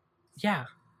 Yeah.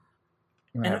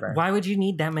 Whatever. And why would you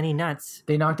need that many nuts?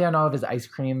 They knock down all of his ice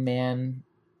cream man,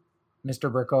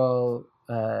 Mr. Brickle,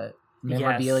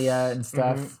 memorabilia and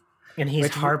stuff. Mm-hmm. And he's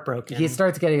heartbroken. He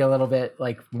starts getting a little bit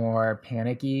like more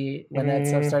panicky when that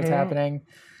stuff starts happening.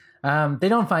 They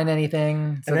don't find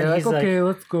anything. So they're like, okay,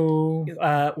 let's go.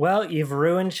 Well, you've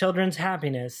ruined children's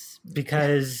happiness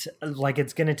because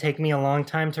it's going to take me a long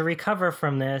time to recover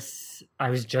from this.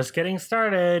 I was just getting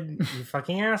started. You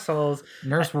fucking assholes.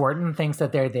 Nurse Wharton thinks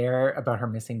that they're there about her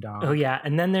missing dog. Oh, yeah.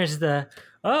 And then there's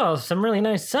some really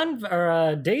nice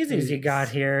daisies you got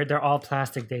here. They're all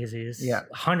plastic daisies. Yeah.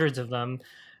 Hundreds of them.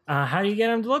 How do you get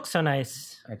them to look so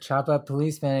nice? I chop up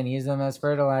policemen and use them as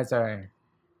fertilizer.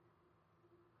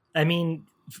 I mean,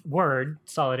 word,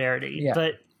 solidarity,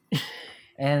 but...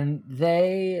 And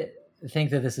they think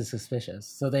that this is suspicious.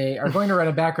 So they are going to run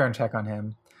a background check on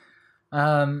him.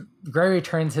 Gregory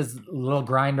turns his little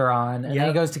grinder on, and then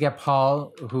he goes to get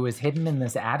Paul, who is hidden in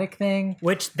this attic thing.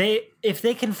 Which if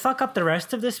they can fuck up the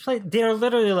rest of this place, they're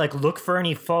literally like, look for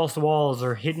any false walls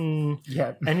or hidden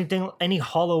anything, any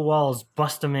hollow walls,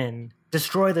 bust them in.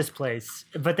 Destroy this place.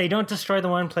 But they don't destroy the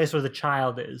one place where the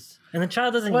child is. And the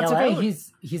child doesn't yell out.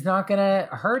 He's not going to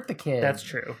hurt the kid. That's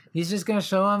true. He's just going to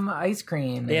show him ice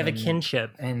cream. They have a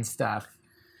kinship. And stuff.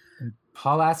 And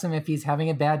Paul asks him if he's having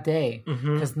a bad day.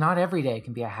 Because not every day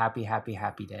can be a happy, happy,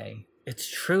 happy day.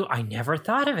 It's true. I never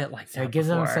thought of it like that. So he gives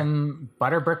him some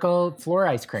Butterbrickle floor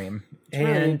ice cream. It's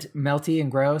really melty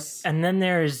and gross. And then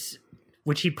there's...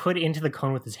 which he put into the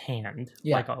cone with his hand,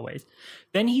 like always.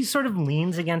 Then he sort of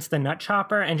leans against the nut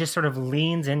chopper and just sort of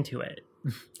leans into it.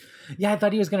 I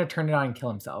thought he was going to turn it on and kill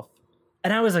himself.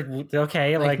 And I was like,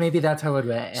 okay. Like maybe that's how it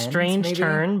would end. Strange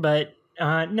turn, but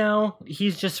no.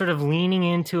 He's just sort of leaning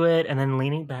into it and then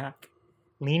leaning back.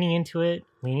 Leaning into it,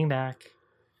 leaning back.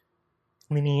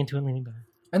 Leaning into it, leaning back.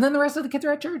 And then the rest of the kids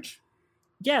are at church.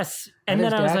 Yes. And his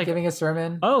then I was dad like, giving a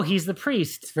sermon. oh, he's the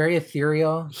priest. It's very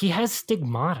ethereal. He has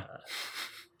stigmata.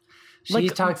 She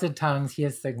talks in tongues. He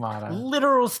has stigmata.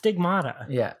 Literal stigmata.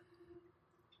 Yeah.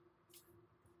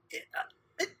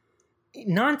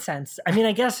 Nonsense. I mean,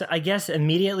 I guess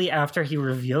immediately after he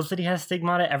reveals that he has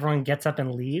stigmata, everyone gets up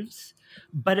and leaves.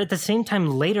 But at the same time,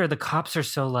 later, the cops are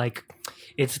so like,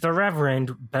 it's the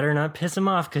Reverend, better not piss him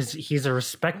off because he's a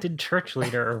respected church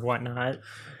leader or whatnot.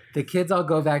 The kids all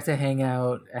go back to hang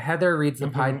out. Heather reads the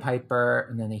Pied Piper,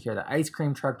 and then they hear the ice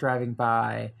cream truck driving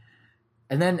by.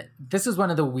 And then this is one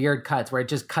of the weird cuts where it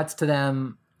just cuts to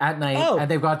them at night,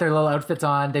 and they've got their little outfits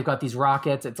on. They've got these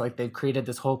rockets. It's like they've created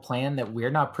this whole plan that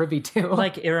we're not privy to.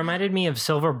 Like, it reminded me of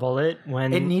Silver Bullet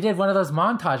when... It needed one of those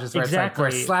montages where exactly. it's like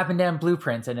we're slapping down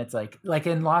blueprints, and it's like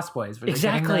in Lost Boys. Where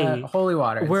exactly. the holy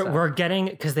water. We're getting...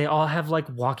 Because they all have, like,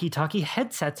 walkie-talkie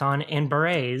headsets on and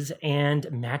berets and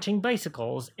matching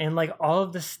bicycles and, like, all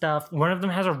of this stuff. One of them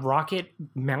has a rocket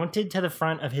mounted to the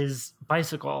front of his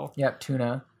bicycle. Yep,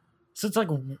 Tuna. So it's like,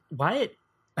 what?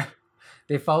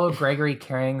 They follow Gregory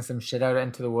carrying some shit out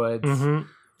into the woods.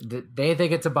 They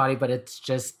think it's a body, but it's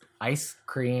just ice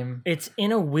cream. It's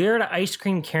in a weird ice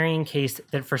cream carrying case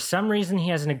that for some reason he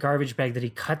has in a garbage bag that he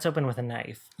cuts open with a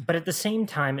knife. But at the same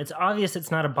time, it's obvious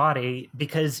it's not a body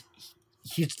because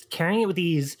he's carrying it with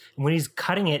ease. And when he's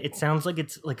cutting it, it sounds like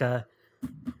it's like a,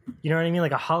 you know what I mean?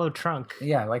 Like a hollow trunk.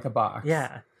 Yeah, like a box.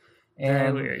 Yeah. And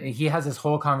very weird. He has this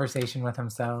whole conversation with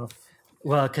himself.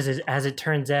 Well, because as it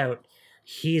turns out,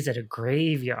 he's at a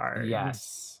graveyard.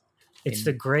 Yes. It's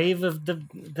the grave of the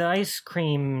ice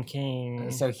cream king.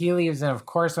 So he leaves, and of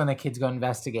course, when the kids go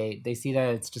investigate, they see that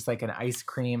it's just like an ice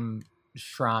cream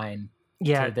shrine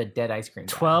to the dead ice cream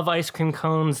guy. 12 ice cream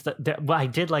cones. Well, I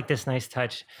did like this nice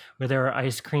touch where there are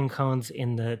ice cream cones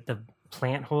in the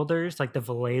plant holders, like the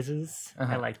vases.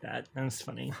 I like that. That was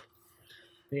funny.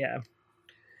 But yeah.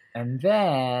 And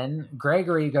then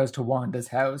Gregory goes to Wanda's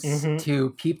house to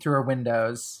peep through her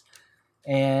windows.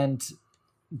 And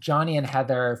Johnny and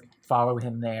Heather follow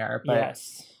him there. But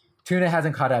Tuna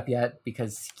hasn't caught up yet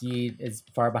because he is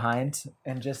far behind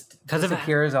and just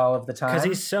disappears all of the time. Because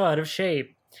he's so out of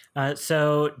shape.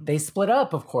 So they split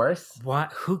up, of course.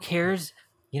 What? Who cares?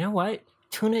 You know what?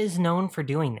 Tuna is known for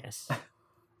doing this.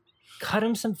 Cut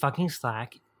him some fucking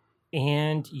slack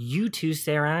and you two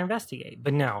stay around and investigate.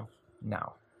 But no.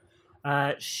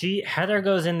 Heather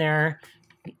goes in there.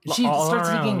 She starts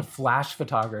taking flash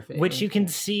photography, which you can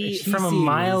see from a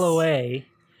mile away.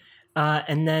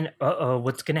 And then,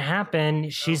 what's going to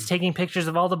happen? She's taking pictures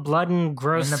of all the blood and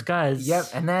gross scuds. Yep.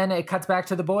 And then it cuts back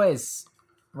to the boys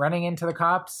running into the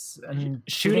cops and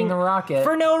shooting the rocket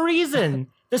for no reason.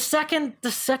 The second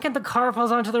the car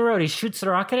falls onto the road, he shoots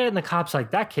the rocket at it, and the cop's like,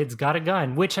 that kid's got a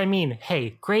gun. Which, I mean,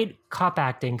 hey, great cop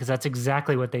acting, because that's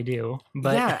exactly what they do.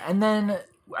 But yeah, and then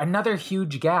another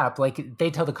huge gap. Like, they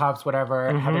tell the cops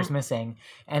whatever, Heather's missing.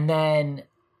 And then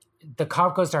the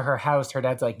cop goes to her house. Her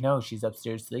dad's like, no, she's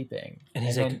upstairs sleeping. And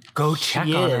he's like, go check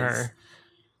on her.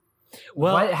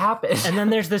 Well, what happened? And then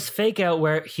there's this fake out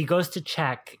where he goes to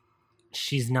check.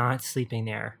 She's not sleeping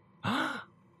there.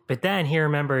 But then he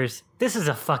remembers, this is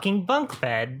a fucking bunk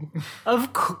bed.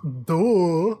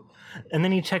 Duh. And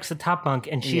then he checks the top bunk,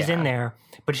 and she's in there.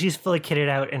 But she's fully kitted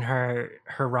out in her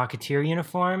Rocketeer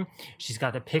uniform. She's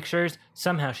got the pictures.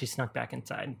 Somehow she snuck back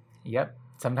inside. Yep.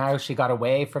 Somehow she got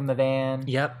away from the van.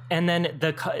 Yep. And then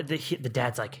the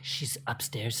dad's like, she's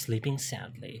upstairs sleeping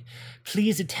soundly.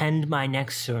 Please attend my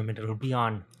next sermon. It'll be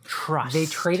on trust. They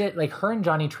traded, like, her and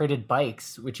Johnny traded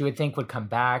bikes, which you would think would come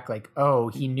back. Like, oh,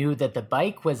 he knew that the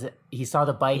bike was, he saw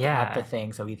the bike at the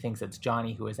thing, so he thinks it's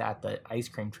Johnny who was at the ice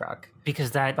cream truck.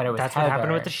 Because that's Heather. what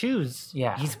happened with the shoes.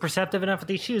 Yeah. He's perceptive enough with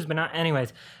these shoes, but not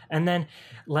anyways. And then,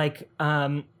 like,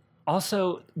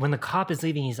 also, when the cop is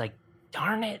leaving, he's like,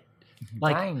 darn it.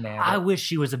 Like, I wish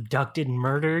she was abducted and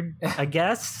murdered, I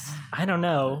guess. I don't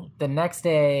know. The next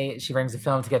day, she brings the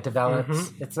film to get developed.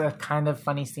 It's a kind of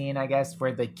funny scene, I guess,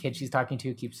 where the kid she's talking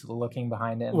to keeps looking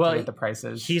behind him to get the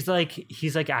prices. He's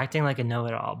like acting like a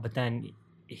know-it-all, but then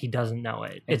he doesn't know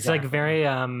it. It's like very,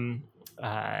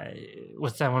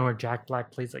 what's that one where Jack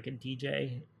Black plays like a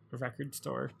DJ, a record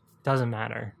store? Doesn't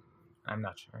matter. I'm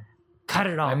not sure. Cut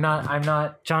it off. I'm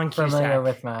not John familiar Cusack.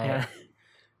 with my...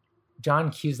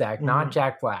 John Cusack, not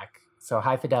Jack Black. So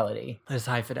High Fidelity. It's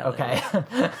High Fidelity. Okay.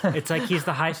 It's like he's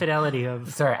the High Fidelity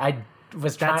of... Sorry, I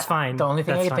was trying... That's fine. The only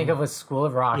thing I could think of was School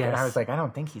of Rock, yes. and I was like, I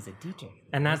don't think he's a DJ.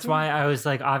 And that's why I was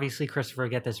like, obviously, Christopher,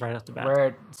 get this right off the bat.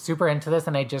 We're super into this,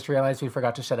 and I just realized we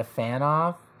forgot to shut a fan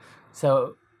off.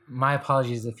 So my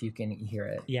apologies if you can hear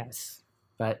it. Yes.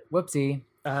 But whoopsie.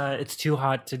 It's too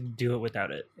hot to do it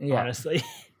without it, honestly.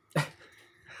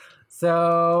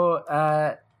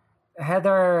 So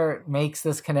Heather makes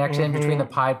this connection between the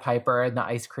Pied Piper and the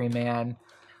ice cream man.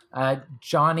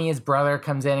 Johnny, his brother,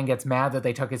 comes in and gets mad that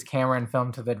they took his camera and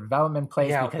filmed to the development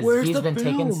place because he's been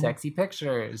taking sexy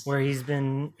pictures. Where he's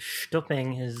been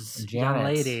stooping his young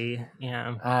lady.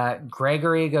 Yeah.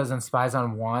 Gregory goes and spies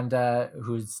on Wanda,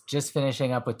 who's just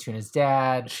finishing up with Tuna's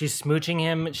dad. She's smooching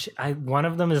him. One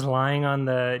of them is lying on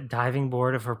the diving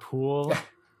board of her pool.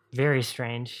 Very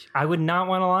strange. I would not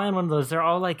want to lie on one of those. They're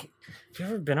all like, have you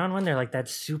ever been on one? They're like that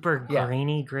super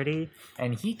grainy, gritty.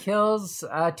 And he kills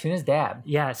Tuna's dad.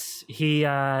 Yes. With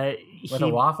a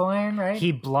waffle iron, right?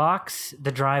 He blocks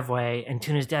the driveway, and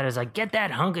Tuna's dad is like, get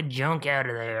that hunk of junk out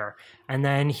of there. And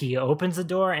then he opens the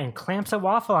door and clamps a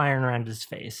waffle iron around his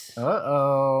face.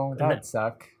 Uh-oh. That'd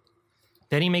suck.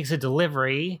 Then he makes a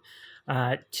delivery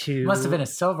to... Must have been a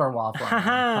silver waffle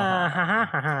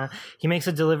iron. He makes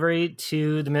a delivery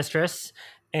to the mistress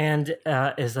and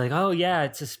is like, oh yeah,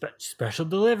 it's a special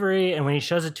delivery. And when he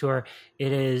shows it to her,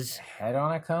 it is head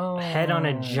on a cone, head on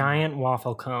a giant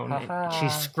waffle cone. She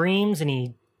screams and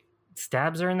he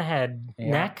stabs her in the head,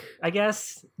 neck, I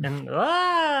guess. And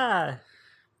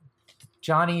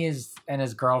Johnny and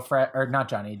his girlfriend, or not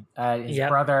Johnny, his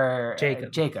brother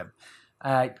Jacob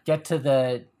get to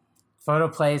the photo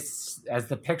place as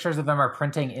the pictures of them are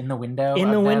printing in the window.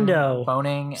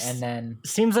 Boning, and then...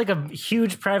 Seems like a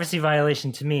huge privacy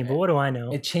violation to me, but what do I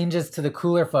know? It changes to the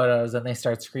cooler photos and they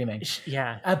start screaming.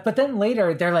 Yeah. But then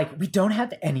later, they're like, we don't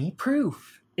have any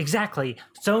proof. Exactly.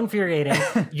 So infuriating.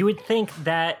 You would think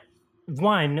that,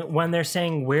 when they're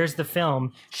saying, where's the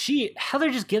film? Heather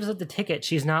just gives up the ticket.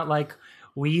 She's not like...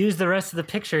 We use the rest of the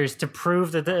pictures to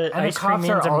prove that the ice cream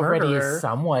man's a murderer. And the cops are already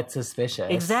somewhat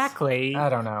suspicious. Exactly. I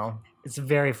don't know. It's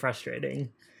very frustrating.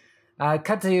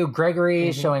 Cut to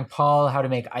Gregory showing Paul how to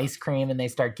make ice cream, and they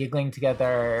start giggling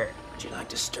together. Would you like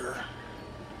to stir?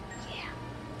 Yeah.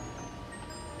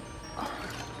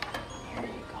 Here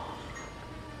you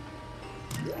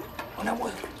go. Oh,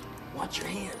 now watch your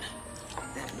hand.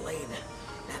 That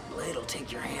blade will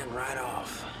take your hand right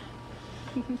off.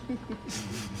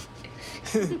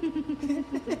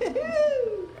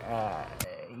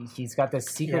 He's got this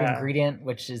secret ingredient,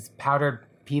 which is powdered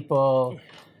people.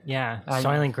 Yeah,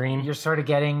 Soylent Green. You're sort of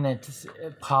getting that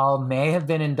Paul may have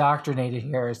been indoctrinated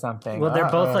here or something. Well, they're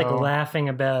both like laughing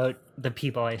about the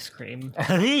people ice cream.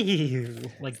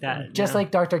 Like that. Just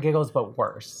like Dr. Giggles, but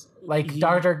worse. Like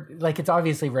it's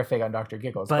obviously riffing on Dr.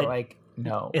 Giggles, but like,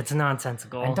 no. It's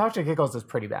nonsensical. And Dr. Giggles is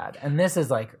pretty bad. And this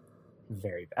is like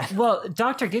very bad. Well,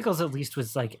 Dr. Giggles at least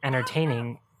was like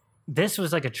entertaining. This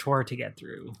was like a chore to get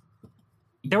through.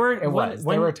 There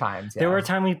were times. There were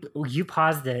times you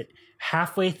paused it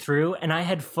halfway through, and I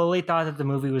had fully thought that the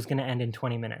movie was going to end in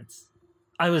 20 minutes.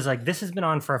 I was like, this has been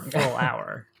on for a full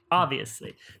hour.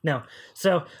 Obviously. No.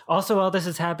 So also while this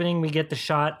is happening, we get the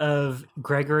shot of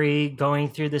Gregory going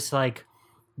through this like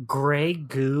gray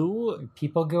goo.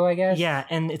 People goo, I guess? Yeah,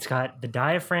 and it's got the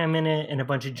diaphragm in it and a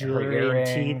bunch of jewelry and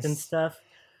teeth and stuff.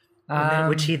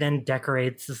 Which he then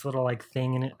decorates this little like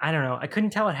thing, and I don't know. I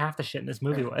couldn't tell what half the shit in this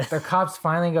movie was. The cops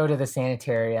finally go to the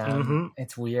sanitarium.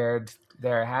 It's weird.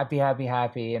 They're happy,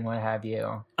 and what have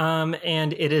you.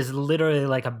 And it is literally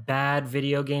like a bad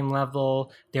video game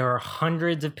level. There are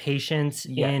hundreds of patients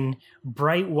in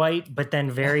bright white, but then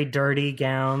very dirty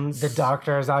gowns. The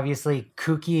doctor is obviously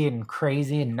kooky and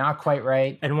crazy and not quite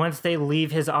right. And once they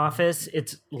leave his office,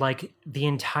 it's like the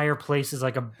entire place is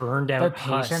like a burned out The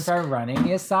patients are running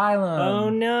the asylum. Oh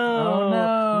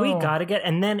no. We gotta get,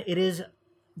 and then it is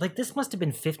like, this must have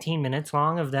been 15 minutes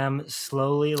long of them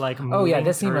slowly like moving Oh yeah,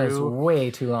 this scene was through.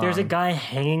 way too long. There's a guy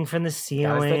hanging from the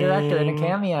ceiling. That was the director in a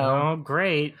cameo. Oh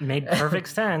great, made perfect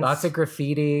sense. Lots of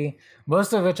graffiti,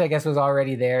 most of which I guess was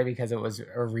already there because it was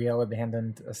a real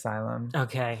abandoned asylum.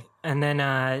 Okay, and then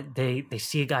they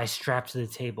see a guy strapped to the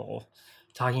table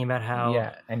talking about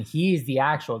how and he's the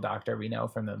actual doctor we know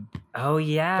from the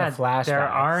flashbacks. There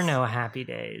are no happy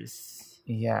days.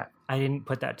 Yeah. I didn't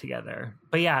put that together.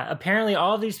 But yeah, apparently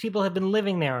all these people have been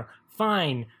living there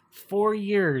fine 4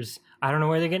 years. I don't know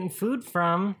where they're getting food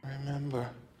from. Remember,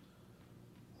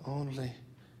 only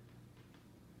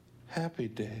happy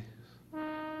days.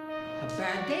 A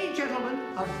bad day, gentlemen.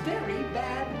 A very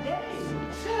bad day.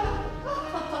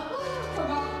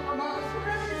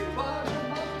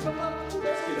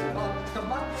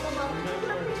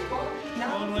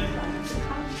 Only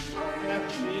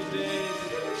happy days.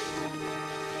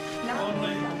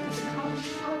 Only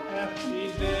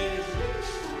happy days.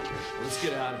 Let's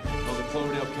get out of here. Oh, the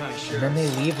Cloverdale County Sheriff. And then they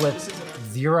leave with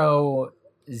zero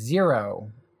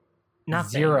Nothing.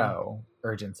 zero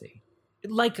urgency.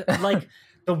 Like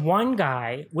The one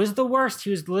guy was the worst.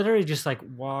 He was literally just like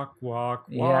walk. Well,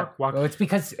 it's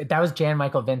because that was Jan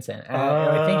Michael Vincent. And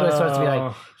I think it was supposed to be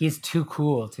like, he's too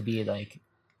cool to be like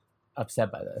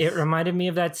upset by this. It reminded me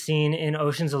of that scene in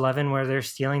Ocean's 11 where they're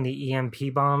stealing the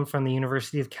EMP bomb from the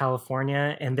University of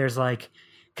California. And there's like,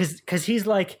 because he's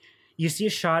like, you see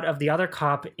a shot of the other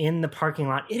cop in the parking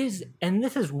lot. It is, and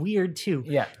this is weird too.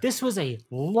 Yeah. This was a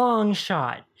long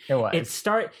shot. It was.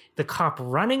 The cop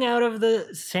running out of the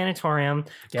sanatorium,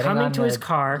 Getting coming to his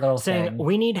car, saying, thing.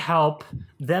 we need help.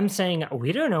 Them saying,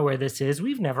 we don't know where this is.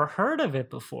 We've never heard of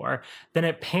it before. Then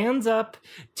it pans up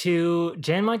to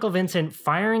Jan Michael Vincent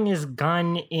firing his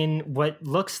gun in what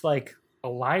looks like a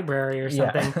library or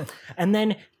something. Yeah. And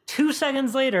then 2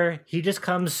 seconds later, he just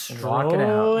comes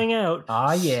strolling out.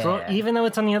 Oh, yeah. Even though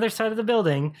it's on the other side of the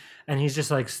building. And he's just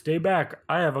like, stay back.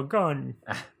 I have a gun.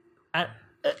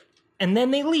 And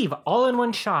then they leave all in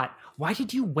one shot. Why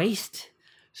did you waste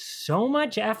so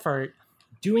much effort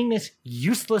doing this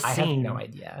useless scene? I have no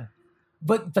idea.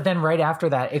 But then right after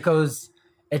that,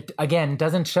 it again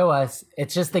doesn't show us.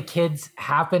 It's just the kids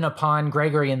happen upon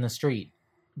Gregory in the street.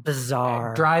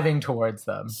 Bizarre. Driving towards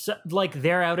them. So, like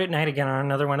they're out at night again on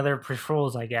another one of their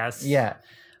patrols, I guess. Yeah.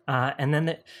 And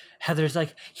then Heather's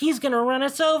like, he's going to run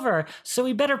us over. So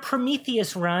we better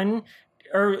Prometheus run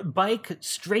or bike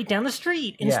straight down the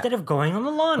street instead of going on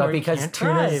the lawn. But because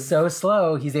Tuna's so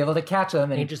slow, he's able to catch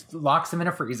him and he just locks him in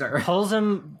a freezer. Pulls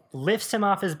him, lifts him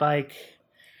off his bike.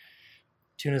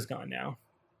 Tuna's gone now.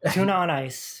 Tuna on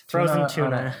ice. Frozen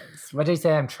tuna. What did he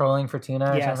say? I'm trolling for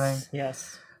tuna or something?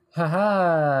 Yes.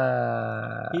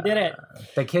 Haha. He did it.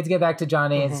 The kids get back to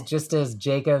Johnny's just as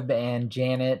Jacob and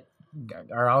Janet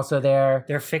are also there.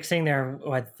 They're fixing their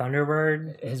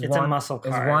Thunderbird. It's a muscle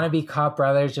car. His wannabe cop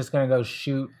brother's just gonna go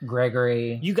shoot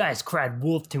Gregory. You guys cried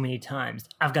wolf too many times.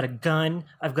 I've got a gun.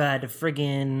 I've got a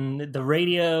friggin' the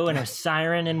radio and a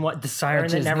siren and what the siren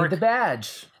that never the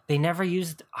badge. They never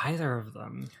used either of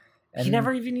them. And he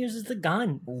never even uses the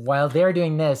gun. While they're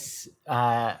doing this,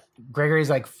 Gregory's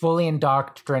like fully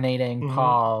indoctrinating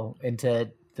Paul into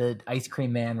the ice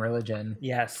cream man religion.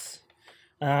 Yes.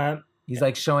 He's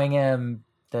like showing him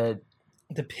the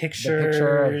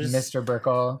picture of Mr.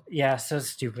 Burkle. Yeah, so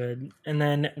stupid. And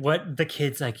then what the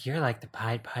kid's like, you're like the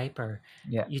Pied Piper.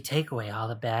 Yeah. You take away all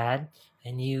the bad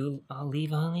and I'll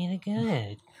leave only the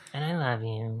good. And I love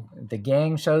you. The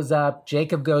gang shows up.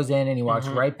 Jacob goes in and he walks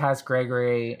right past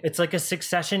Gregory. It's like a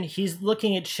succession. He's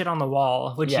looking at shit on the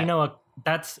wall, which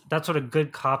that's what a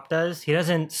good cop does. He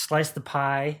doesn't slice the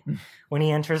pie when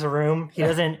he enters a room. He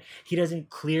doesn't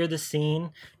clear the scene,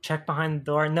 check behind the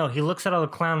door. No, he looks at all the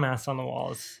clown masks on the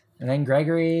walls. And then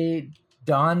Gregory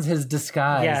dons his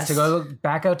disguise to go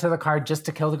back out to the car just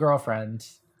to kill the girlfriend.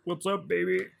 What's up,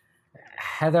 baby?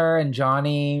 Heather and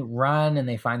Johnny run and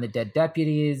they find the dead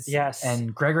deputies. Yes.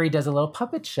 And Gregory does a little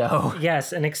puppet show.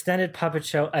 Yes, an extended puppet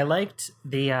show. I liked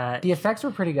the effects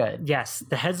were pretty good. Yes,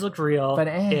 the heads looked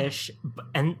real-ish.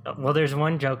 And, well, there's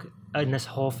one joke in this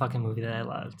whole fucking movie that I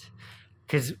loved.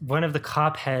 Because one of the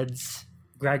cop heads,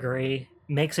 Gregory,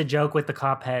 makes a joke with the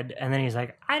cop head. And then he's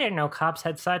like, I didn't know cops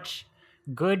had such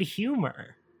good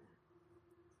humor.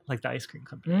 Like the ice cream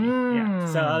company. Yeah.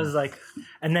 So I was like,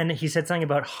 and then he said something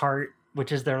about Heart,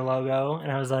 which is their logo.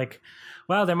 And I was like,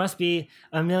 wow, there must be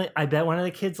a million. I bet one of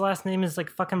the kids' last name is like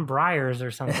fucking Briars or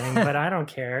something, but I don't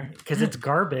care because it's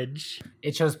garbage.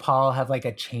 It shows Paul have like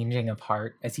a changing of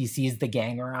heart as he sees the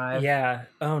gang arrive. Yeah.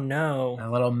 Oh no. A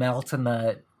little melt in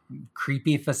the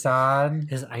creepy facade.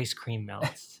 His ice cream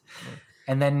melts.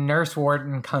 And then Nurse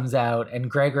Wharton comes out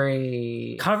and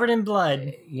Gregory... covered in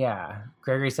blood. Yeah.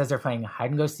 Gregory says they're playing hide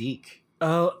and go seek.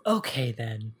 Oh, okay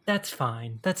then. That's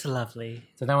fine. That's lovely.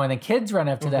 So then when the kids run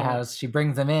up to the house, she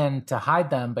brings them in to hide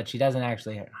them, but she doesn't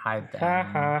actually hide them. Ha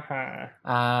ha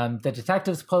ha. The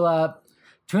detectives pull up.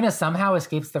 Tuna somehow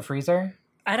escapes the freezer.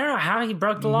 I don't know how he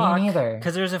broke the lock. Me neither.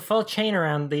 Because there's a full chain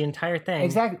around the entire thing.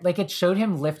 Exactly. Like it showed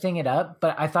him lifting it up,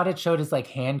 but I thought it showed his like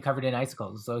hand covered in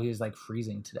icicles, so he was like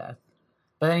freezing to death.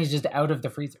 But then he's just out of the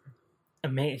freezer.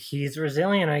 He's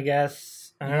resilient, I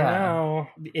guess. I don't know.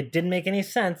 It didn't make any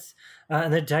sense.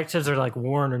 And the detectives are like,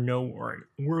 warrant or no warrant,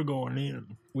 we're going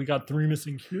in. We got 3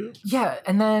 missing kids. Yeah,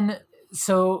 and then,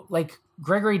 so, like,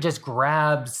 Gregory just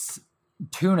grabs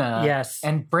Tuna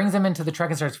and brings him into the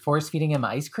truck and starts force-feeding him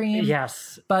ice cream.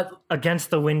 Yes. But against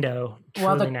the window.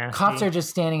 While the nasty. cops are just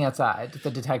standing outside,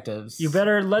 the detectives. You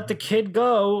better let the kid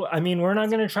go. I mean, we're not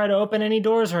going to try to open any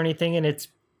doors or anything, and it's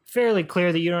fairly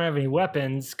clear that you don't have any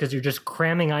weapons because you're just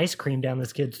cramming ice cream down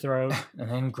this kid's throat. And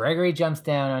then Gregory jumps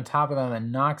down on top of them and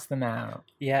knocks them out.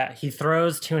 Yeah, he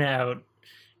throws Tuna out.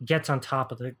 gets on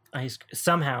top of the ice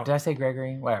somehow. Did I say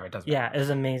Gregory? Whatever, it doesn't matter. Yeah, it was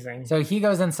amazing. So he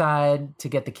goes inside to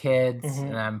get the kids, Mhm.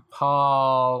 and then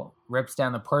Paul rips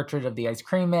down the portrait of the ice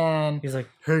cream man. He's like,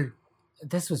 hey,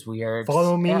 This was weird.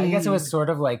 follow me. Yeah, I guess it was sort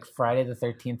of like Friday the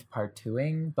 13th part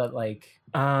 2ing, but like...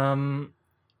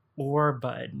 Or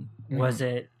Bud, was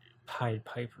it Pied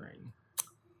Pipering?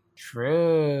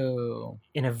 True.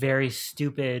 In a very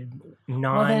stupid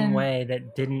non-way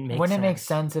that didn't make sense. Wouldn't it make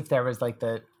sense if there was like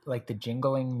the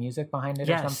jingling music behind it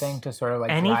or Yes. something to sort of like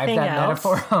drive Anything that else?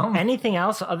 metaphor home? Anything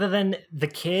else other than the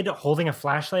kid holding a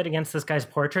flashlight against this guy's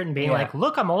portrait and being Yeah. like,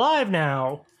 look, I'm alive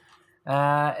now.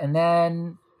 And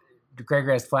then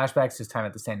Gregory has flashbacks to his time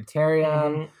at the sanitarium.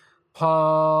 Mhm.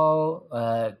 Paul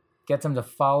gets him to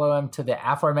follow him to the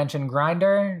aforementioned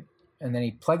grinder, and then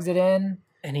he plugs it in.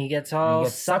 And he gets all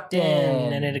gets sucked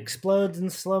in, and it explodes in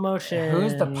slow motion.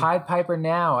 Who's the Pied Piper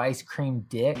now? Ice Cream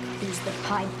Dick, Who's the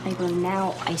Pied Piper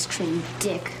now? Ice cream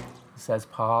dick. says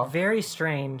Paul. Very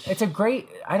strange. It's a great...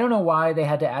 I don't know why they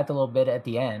had to add the little bit at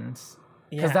the end,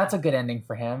 because Yeah. that's a good ending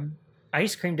for him.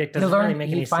 Ice cream dick doesn't really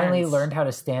make any sense. He finally learned how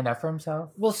to stand up for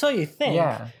himself. Well, so you think.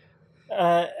 Yeah.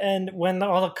 And when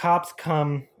all the cops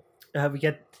come, we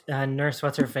get Nurse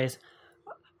What's-Her-Face.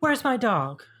 Where's my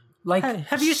dog? Like, Hey,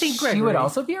 have you seen Gregory? She would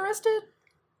also be arrested?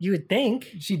 You would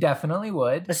think. She definitely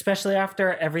would. Especially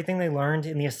after everything they learned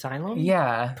in the asylum.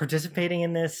 Yeah. Participating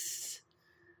in this,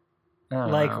 I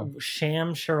don't like, know.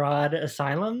 sham charade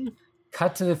asylum.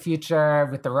 Cut to the future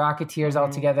with the Rocketeers all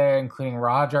Mhm. together, including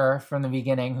Roger from the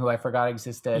beginning, who I forgot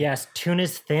existed. Yes,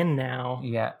 Tuna's thin now.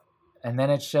 Yeah. And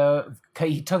then it showed...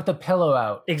 He took the pillow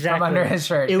out Exactly. from under his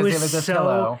shirt. It 'cause was a so.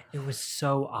 pillow. It was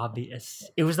so obvious.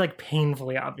 It was like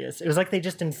painfully obvious. It was like they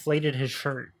just inflated his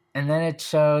shirt. And then it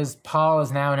shows Paul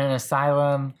is now in an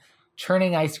asylum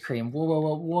churning ice cream.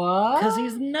 What? Because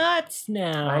he's nuts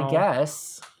now. I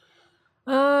guess.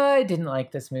 I didn't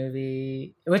like this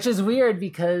movie, which is weird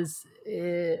because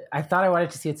I thought I wanted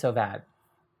to see it so bad.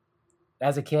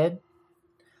 As a kid,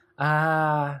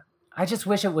 I just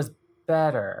wish it was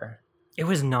better. It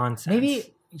was nonsense.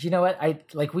 Maybe, you know what?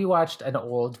 We watched an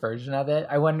old version of it.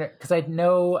 I wonder, because I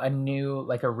know a new,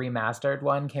 like a remastered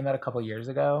one came out a couple years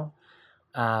ago.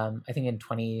 I think in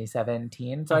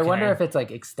 2017. So I wonder Okay. if it's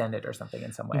like extended or something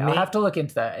in some way. I'll May- have to look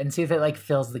into that and see if it like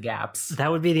fills the gaps. That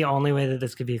would be the only way that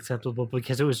this could be acceptable,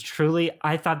 because it was truly,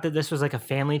 I thought that this was like a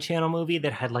Family Channel movie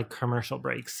that had like commercial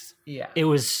breaks. Yeah. It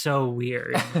was so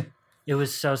weird. It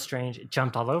was so strange. It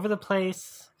jumped all over the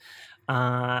place.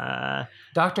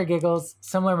 Dr. Giggles,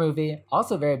 similar movie,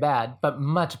 also very bad, but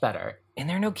much better. And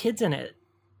there are no kids in it.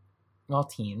 Well,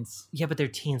 teens. Yeah, but they're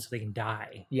teens, so they can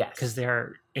die. Yes. Because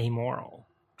they're amoral.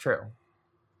 True.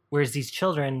 Whereas these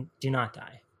children do not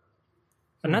die.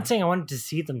 I'm not saying I wanted to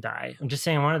see them die. I'm just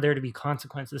saying I wanted there to be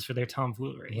consequences for their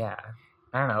tomfoolery. Yeah.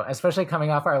 I don't know. Especially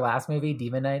coming off our last movie,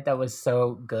 Demon Knight, that was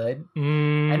so good.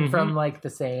 Mhm. And from like the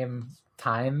same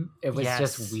time, it was Yes.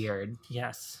 just weird.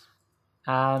 Yes.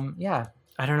 Yeah.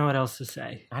 I don't know what else to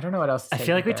say. I don't know what else to I say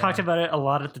feel like we either. talked about it a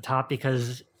lot at the top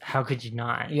because how could you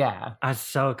not? Yeah. I was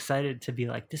so excited to be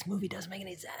like, this movie doesn't make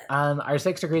any sense. Our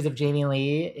 6 Degrees of Jamie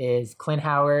Lee is Clint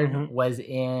Howard was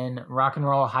in Rock and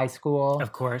Roll High School.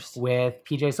 Of course. With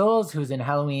PJ Souls, who's in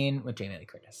Halloween with Jamie Lee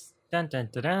Curtis. Dun, dun,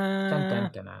 dun, dun. Dun,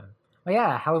 dun, dun, dun. Oh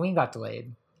yeah, Halloween got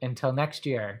delayed until next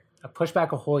year. Pushed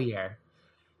back a whole year.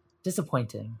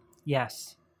 Disappointing.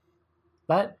 Yes.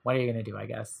 But what are you going to do, I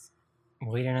guess?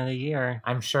 Wait another year.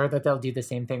 I'm sure that they'll do the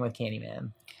same thing with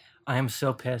Candyman. I am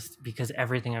so pissed because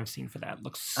everything I've seen for that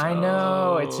looks so I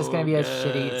know. It's just going to be a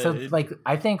shitty... So, good. like,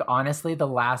 I think, honestly, the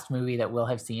last movie that we'll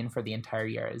have seen for the entire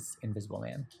year is Invisible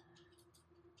Man.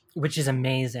 Which is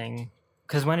amazing.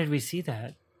 Because when did we see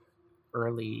that?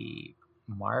 Early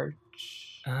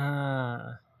March?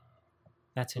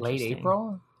 That's Late interesting.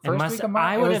 April? It First must- week of March?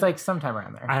 I It would was have- like sometime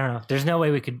around there. I don't know. There's no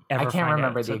way we could ever I can't find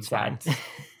remember out, the so it's fine. exact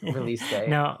release date.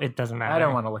 No, it doesn't matter. I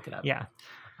don't want to look it up. Yeah.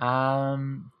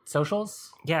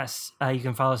 Socials? Yes. You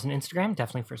can follow us on Instagram,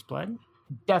 Definitely First Blood.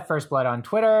 Death First Blood on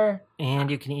Twitter.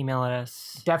 And you can email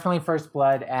us. Definitely First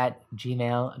Blood at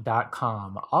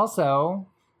gmail.com. Also,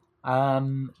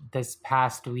 this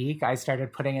past week, I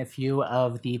started putting a few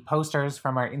of the posters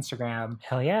from our Instagram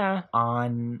Hell yeah.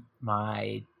 on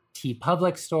my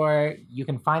TeePublic store. You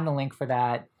can find the link for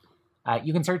that.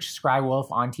 You can search Scrywolf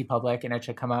on TeePublic and it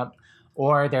should come up.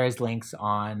 Or there's links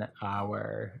on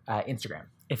our Instagram.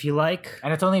 If you like.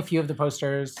 And it's only a few of the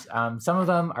posters. Some of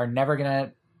them are never going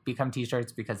to become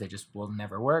t-shirts because they just will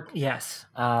never work. Yes.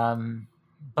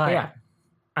 But yeah.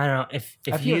 I don't know. If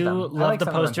A few you of them. I love like the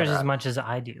some of them posters better. as much as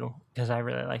I do, because I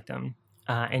really like them,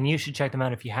 and you should check them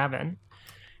out if you haven't,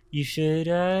 you should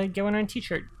get one on a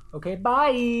t-shirt. Okay,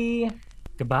 bye.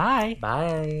 Goodbye.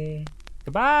 Bye.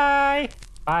 Goodbye.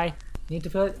 Bye. Need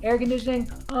to put air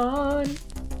conditioning on.